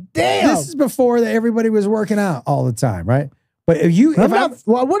God damn. This is before that everybody was working out all the time, right? But if we're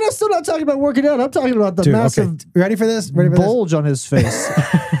not still not talking about working out. I'm talking about the dude, massive okay. Ready for this? Ready for bulge on his face.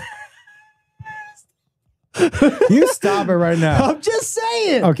 You stop it right now. I'm just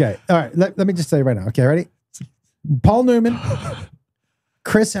saying. Okay. All right. Let me just say right now. Okay, ready? Paul Newman,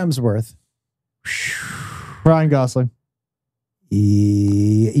 Chris Hemsworth, Ryan Gosling.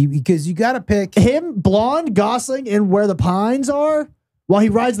 Because you got to pick him, blonde Gosling in Where the Pines Are, while he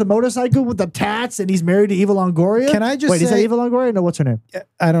rides the motorcycle with the tats and he's married to Eva Longoria. Can I just wait? Is that Eva Longoria? No, what's her name?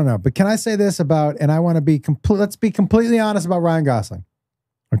 I don't know. But can I say this about? And I want to be let's be completely honest about Ryan Gosling.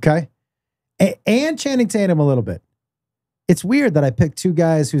 Okay, and Channing Tatum a little bit. It's weird that I picked two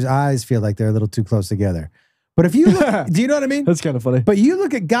guys whose eyes feel like they're a little too close together. But if you look, do you know what I mean? That's kind of funny. But you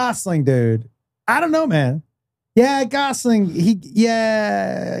look at Gosling, dude. I don't know, man. Yeah, Gosling.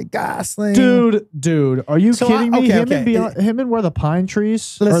 Gosling. Dude, are you kidding me? Him and Where the Pine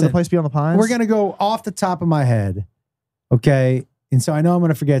Trees, listen, or The Place Beyond the Pines. We're gonna go off the top of my head, okay? And so I know I'm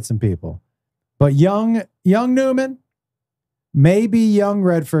gonna forget some people, but young Newman, maybe young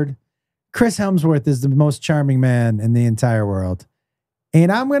Redford, Chris Hemsworth is the most charming man in the entire world,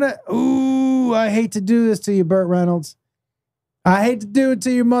 and I'm gonna. Ooh, I hate to do this to you, Burt Reynolds. I hate to do it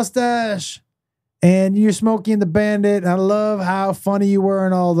to your mustache. And you're Smokey and the Bandit. I love how funny you were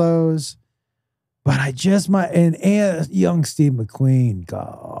in all those. But I just might, and young Steve McQueen.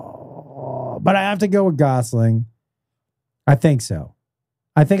 But I have to go with Gosling. I think so.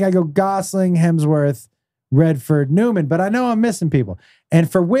 I think I go Gosling, Hemsworth, Redford, Newman. But I know I'm missing people. And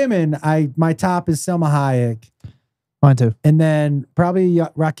for women, my top is Selma Hayek. Mine too. And then probably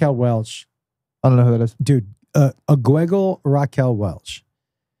Raquel Welch. I don't know who that is. Dude, Aguegel Raquel Welch.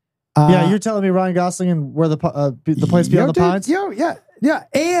 Yeah, you're telling me Ryan Gosling and Where the Place Beyond the Pines? Yeah.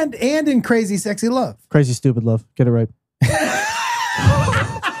 And in Crazy Sexy Love. Crazy Stupid Love. Get it right.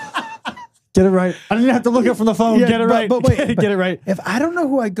 Get it right. I didn't have to look up from the phone. Yeah, get it right. But wait, get it right. If I don't know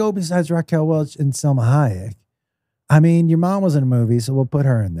who I go besides Raquel Welch and Selma Hayek, I mean, your mom was in a movie, so we'll put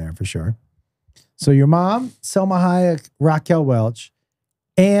her in there for sure. So your mom, Selma Hayek, Raquel Welch,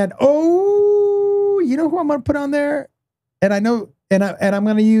 and you know who I'm going to put on there? And I know. And I'm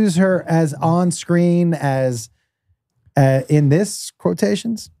going to use her as on screen as in this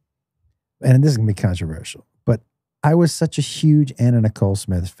quotations. And this is going to be controversial, but I was such a huge Anna Nicole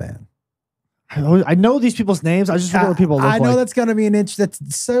Smith fan. I know these people's names. I just forget what people look like. I know that's going to be an inch. That's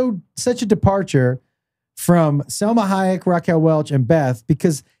such a departure from Selma Hayek, Raquel Welch, and Beth,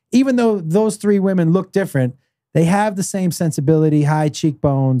 because even though those three women look different, they have the same sensibility, high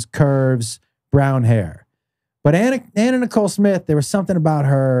cheekbones, curves, brown hair. But Anna Nicole Smith, there was something about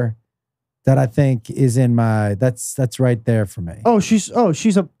her that I think is in my that's right there for me. She's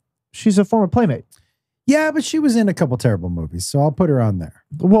a former Playmate. Yeah, but she was in a couple terrible movies, so I'll put her on there.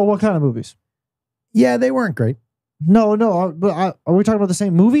 Well, what kind of movies? Yeah, they weren't great. No, but are we talking about the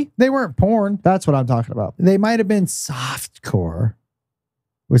same movie? They weren't porn. That's what I'm talking about. They might have been softcore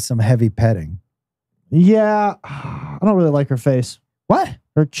with some heavy petting. Yeah, I don't really like her face. What?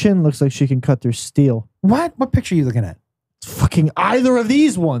 Her chin looks like she can cut through steel. What picture are you looking at? Fucking either of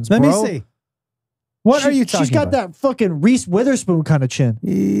these ones, Let bro. me see. What are you talking about? She's got that fucking Reese Witherspoon kind of chin.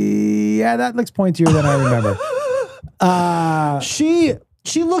 Yeah, that looks pointier than I remember.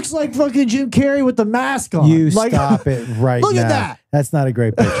 She looks like fucking Jim Carrey with the mask on. You stop it right now. Look at that. That's not a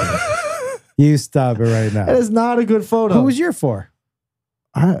great picture. You stop it right now. That is not a good photo. Who was your for?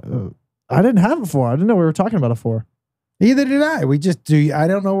 I didn't have it for. I didn't know we were talking about it for. Neither did I. I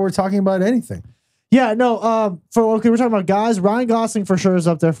don't know we're talking about anything. Yeah, no. We're talking about guys. Ryan Gosling for sure is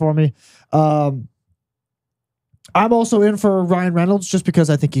up there for me. I'm also in for Ryan Reynolds just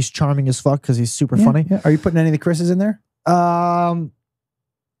because I think he's charming as fuck because he's super funny. Yeah. Are you putting any of the Chris's in there?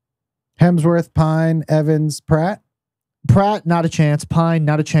 Hemsworth, Pine, Evans, Pratt, not a chance. Pine,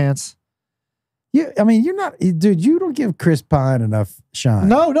 not a chance. Yeah, I mean, you're not, dude. You don't give Chris Pine enough shine.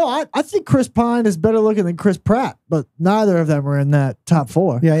 No. I think Chris Pine is better looking than Chris Pratt, but neither of them are in that top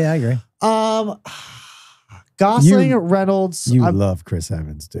four. Yeah, I agree. Gosling, Reynolds. You love Chris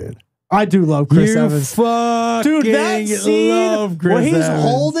Evans, dude. I do love Chris You Evans. fucking Dude, that scene love Chris where he's Evans.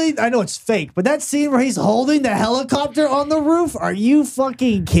 holding, I know it's fake, but that scene where he's holding the helicopter on the roof, are you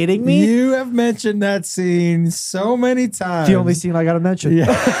fucking kidding me? You have mentioned that scene so many times. It's the only scene I gotta mention. Yeah.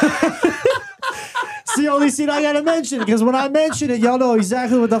 It's the only scene I gotta mention, because when I mention it, y'all know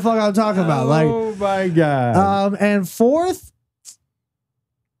exactly what the fuck I'm talking about. Oh my God. And fourth,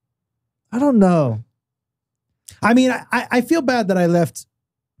 I don't know. I mean, I feel bad that I left,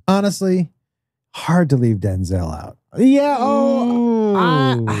 honestly, hard to leave Denzel out. Yeah,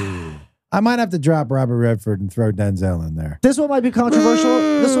 I might have to drop Robert Redford and throw Denzel in there. this one might be controversial.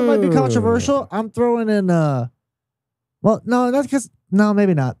 This one might be controversial. I'm throwing in well, no, that's because no,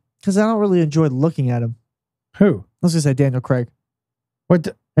 maybe not. Because I don't really enjoy looking at him. Who? Let's just say Daniel Craig.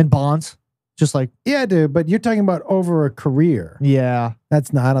 What? And Bonds. Just like, Yeah, dude, but you're talking about over a career. yeah.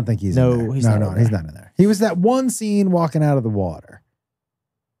 That's not, I don't think he's No, in there. he's not in he's there. not in there. He was that one scene walking out of the water.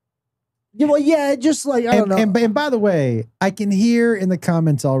 Yeah, well, yeah, just like, I don't know. And by the way, I can hear in the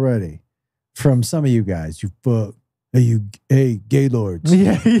comments already from some of you guys, hey, gay lords.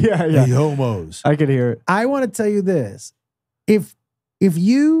 yeah. Hey, homos. I could hear it. I want to tell you this. If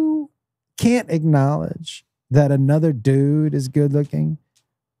you can't acknowledge that another dude is good looking,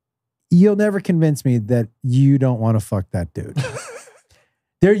 you'll never convince me that you don't want to fuck that dude.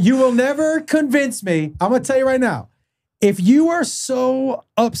 You will never convince me. I'm going to tell you right now. If you are so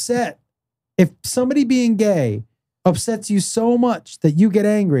upset, if somebody being gay upsets you so much that you get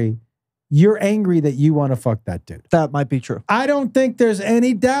angry, you're angry that you want to fuck that dude. That might be true. I don't think there's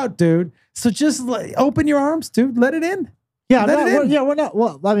any doubt, dude. So just open your arms, dude. Let it in. Yeah, Let it in. we're not.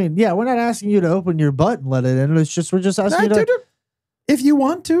 Well, I mean, yeah, we're not asking you to open your butt and let it in. It's just we're just asking you to. Dude, if you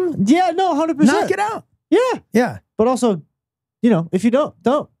want to, Yeah, no, 100%. knock it out. Yeah, Yeah. but also, if you don't.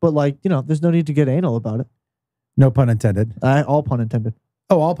 But like, there's no need to get anal about it. No pun intended. All pun intended.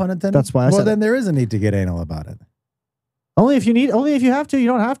 Oh, all pun intended? That's why I Well, said then there is a need to get anal about it. Only if you need. Only if you have to. You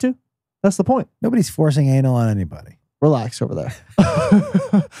don't have to. That's the point. Nobody's forcing anal on anybody. Relax over there.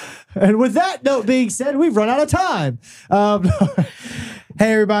 And with that note being said, we've run out of time.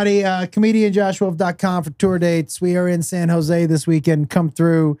 Hey, everybody. ComedianJoshWolf.com for tour dates. We are in San Jose this weekend. Come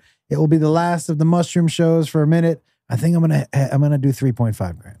through. It will be the last of the mushroom shows for a minute. I think I'm gonna do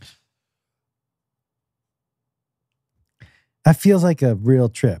 3.5 grams. That feels like a real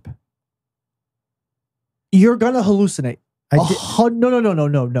trip. You're gonna hallucinate.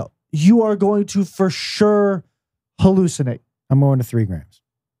 No. No. You are going to for sure hallucinate. I'm going to 3 grams.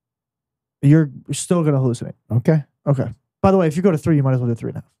 You're still gonna hallucinate. Okay. Okay. By the way, if you go to 3, you might as well do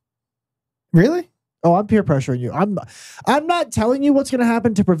 3.5. Really? Oh, I'm peer pressuring you. I'm not telling you what's gonna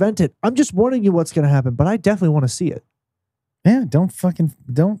happen to prevent it. I'm just warning you what's gonna happen. But I definitely want to see it. Yeah. Don't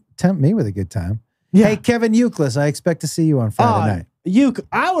tempt me with a good time. Yeah. Hey, Kevin Euclid, I expect to see you on Friday night.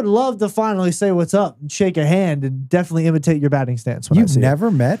 I would love to finally say what's up and shake a hand and definitely imitate your batting stance. When I You've see never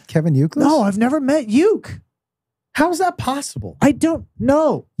met Kevin Euclid? No, I've never met Uke. How is that possible? I don't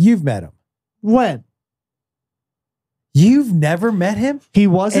know. You've met him. When? You've never met him? He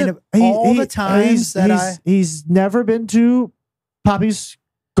wasn't. And all the times he's never been to Poppy's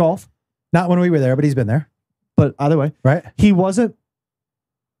golf. Not when we were there, but he's been there. But either way, Right? he wasn't.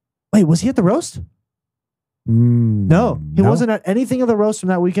 Wait, was he at the roast? No, he wasn't at anything of the roast from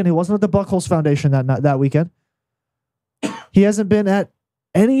that weekend. He wasn't at the Buckholes Foundation that weekend. He hasn't been at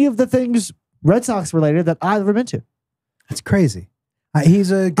any of the things Red Sox related that I've ever been to. That's crazy. He's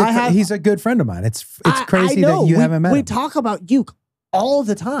a good friend of mine. It's crazy that you haven't met him. We talk about Uke all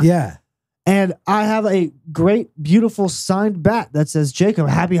the time. Yeah. And I have a great, beautiful signed bat that says Jacob,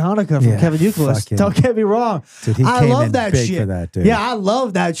 Happy Hanukkah from Kevin Euclid. Don't get me wrong. Dude, he I came love in that big shit. for that, dude. Yeah, I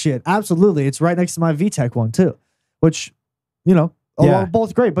love that shit. Absolutely. It's right next to my VTech one too, which, are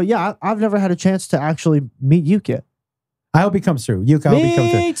both great. But yeah, I've never had a chance to actually meet Uke yet. I hope he comes through. Uke, I hope he comes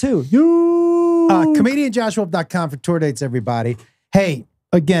through. Me too. You. ComedianJoshWolf.com for tour dates, everybody. Hey,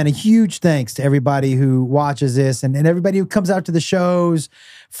 again, a huge thanks to everybody who watches this and everybody who comes out to the shows.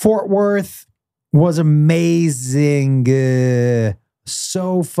 Fort Worth was amazing.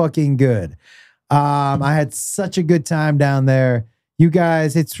 So fucking good. I had such a good time down there. You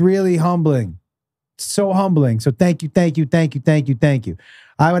guys, it's really humbling. So humbling. So thank you.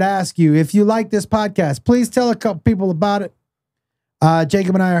 I would ask you, if you like this podcast, please tell a couple people about it.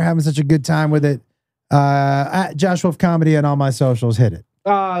 Jacob and I are having such a good time with it. At Josh Wolf Comedy and all my socials, hit it.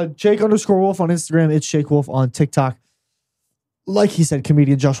 Jake_Wolf on Instagram. It's Shake Wolf on TikTok. Like he said,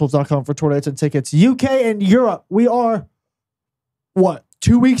 ComedianJoshWolf.com for tour dates and tickets. UK and Europe. We are,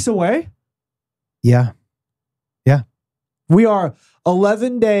 2 weeks away? Yeah. We are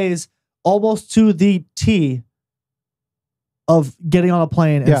 11 days, almost to the T, of getting on a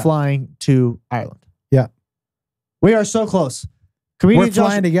plane and flying to Ireland. Yeah. We are so close. We're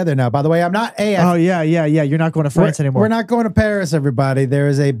flying together now. By the way, I'm not Oh, yeah. You're not going to France anymore. We're not going to Paris, everybody. There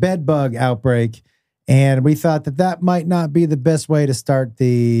is a bed bug outbreak, and we thought that might not be the best way to start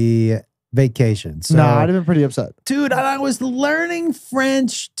the vacation. So, no, I'd have been pretty upset. Dude, I was learning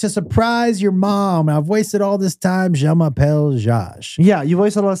French to surprise your mom. I've wasted all this time. Je m'appelle Josh. Yeah, you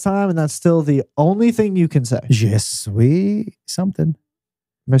wasted all this time, and that's still the only thing you can say. Je suis something.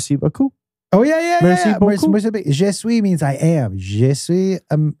 Merci beaucoup. Oh, yeah. Merci beaucoup. Je suis means I am. Je suis,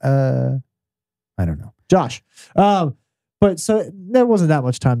 I don't know. Josh. But so there wasn't that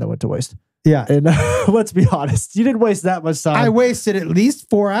much time that went to waste. Yeah. And let's be honest. You didn't waste that much time. I wasted at least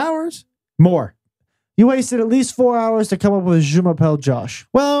 4 hours. More. You wasted at least 4 hours to come up with Je m'appelle Josh.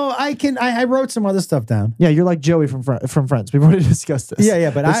 Well, I wrote some other stuff down. Yeah, you're like Joey from Friends. We've already discussed this.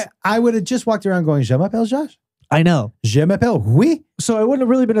 Yeah, but I would have just walked around going, Je m'appelle Josh? I know. Je m'appelle oui? So it wouldn't have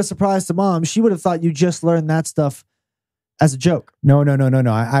really been a surprise to mom. She would have thought you just learned that stuff as a joke. No.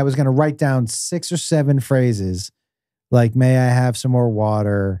 I was going to write down 6 or 7 phrases like, may I have some more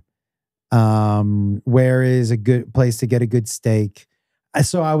water? Where is a good place to get a good steak?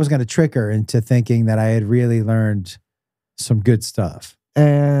 So I was going to trick her into thinking that I had really learned some good stuff.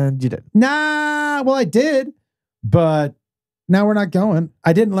 And you did. Nah, well, I did, but now we're not going.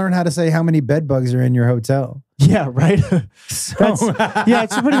 I didn't learn how to say how many bed bugs are in your hotel. Yeah, right. So, yeah,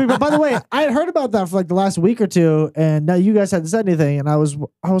 it's pretty big. But by the way, I had heard about that for like the last week or two, and now you guys hadn't said anything. And I was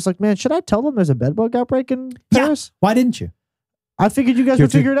like, man, should I tell them there's a bed bug outbreak in Paris? Why didn't you? I figured you guys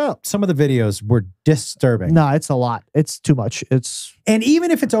would figure it out. Some of the videos were disturbing. No, it's a lot. It's too much. And even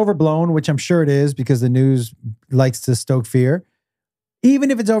if it's overblown, which I'm sure it is because the news likes to stoke fear,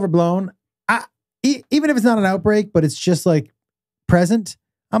 even if it's overblown, even if it's not an outbreak, but it's just like present,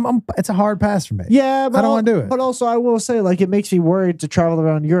 it's a hard pass for me. Yeah, but I don't want to do it. But also, I will say, like, it makes me worried to travel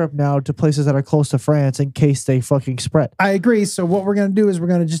around Europe now to places that are close to France in case they fucking spread. I agree. So what we're going to do is we're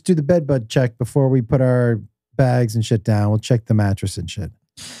going to just do the bed bug check before we put our bags and shit down. We'll check the mattress and shit.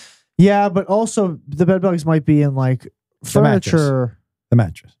 Yeah, but also the bed bugs might be in like furniture. The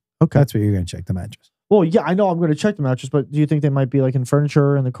mattress. Okay. That's what you're going to check, the mattress. Well, yeah, I know I'm going to check the mattress, but do you think they might be like in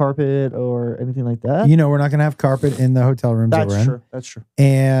furniture and the carpet or anything like that? You know, we're not going to have carpet in the hotel rooms that we're in. That's true.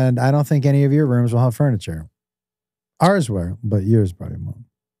 And I don't think any of your rooms will have furniture. Ours will, but yours probably won't.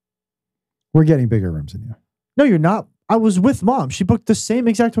 We're getting bigger rooms than you. No, you're not. I was with mom. She booked the same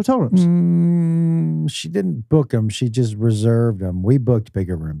exact hotel rooms. She didn't book them. She just reserved them. We booked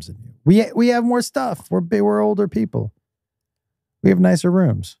bigger rooms than you. We have more stuff. We're older people. We have nicer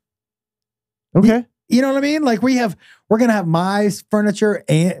rooms. Okay. You know what I mean? Like we're going to have my furniture,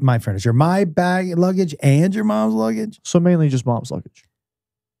 my bag luggage and your mom's luggage. So mainly just mom's luggage.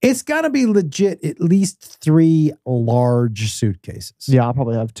 It's got to be legit at least 3 large suitcases. Yeah, I'll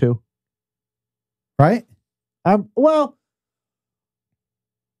probably have 2. Right? Well,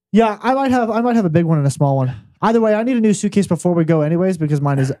 yeah, I might have a big one and a small one. Either way, I need a new suitcase before we go anyways because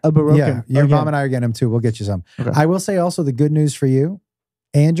mine is broken. Yeah, your mom and I are getting them too. We'll get you some. Okay. I will say also the good news for you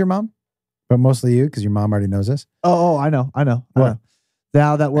and your mom, but mostly you because your mom already knows this. Oh, I know. What?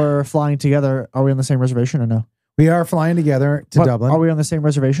 Now that we're flying together, are we on the same reservation or no? We are flying together to Dublin. Are we on the same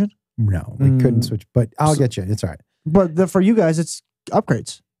reservation? No, we couldn't switch, but I'll get you. It's all right. But for you guys, it's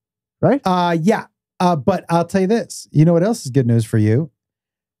upgrades, right? Yeah. But I'll tell you this. You know what else is good news for you?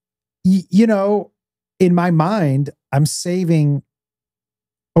 You know, in my mind, I'm saving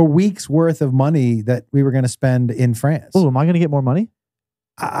a week's worth of money that we were going to spend in France. Oh, am I going to get more money?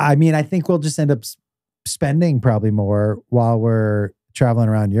 I mean, I think we'll just end up spending probably more while we're traveling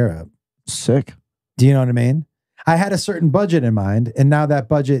around Europe. Sick. Do you know what I mean? I had a certain budget in mind, and now that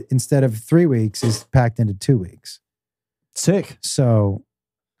budget, instead of 3 weeks, is packed into 2 weeks. Sick. So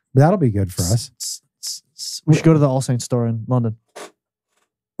that'll be good for us. We should go to the All Saints store in London.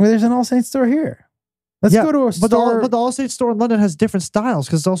 Well, there's an All Saints store here. Let's go to a store. But the All Saints store in London has different styles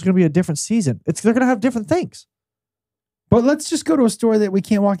because it's also going to be a different season. They're going to have different things. But let's just go to a store that we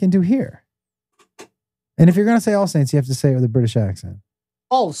can't walk into here. And if you're going to say All Saints, you have to say it with a British accent.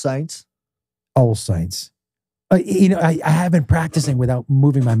 All Saints. All Saints. You know, I have been practicing without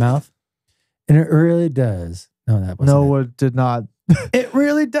moving my mouth. And it really does. No, that wasn't No, it did not. It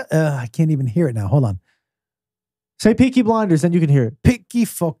really does. I can't even hear it now. Hold on. Say Peaky Blinders, then you can hear it. Peaky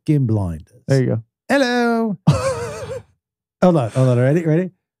fucking Blinders. There you go. Hello. Hold on.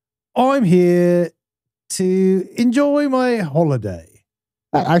 Ready? I'm here to enjoy my holiday.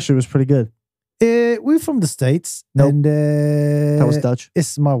 That actually was pretty good. We're from the States. Nope. And That was Dutch.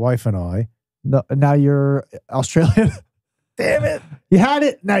 it's my wife and I. No, now you're Australian. Damn it. You had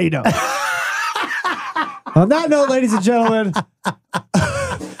it. Now you don't. On that note, ladies and gentlemen,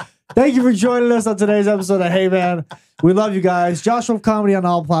 thank you for joining us on today's episode of Hey Man. We love you guys. Josh Wolf Comedy on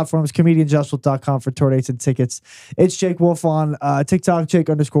all platforms, comedianjoshwolf.com for tour dates and tickets. It's Jake Wolf on TikTok,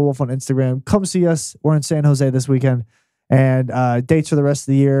 Jake_Wolf on Instagram. Come see us. We're in San Jose this weekend. And dates for the rest of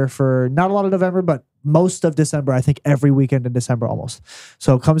the year for not a lot of November, but most of December. I think every weekend in December almost.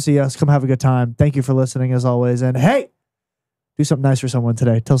 So come see us. Come have a good time. Thank you for listening as always. And hey, do something nice for someone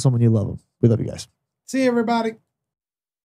today. Tell someone you love them. We love you guys. See you, everybody.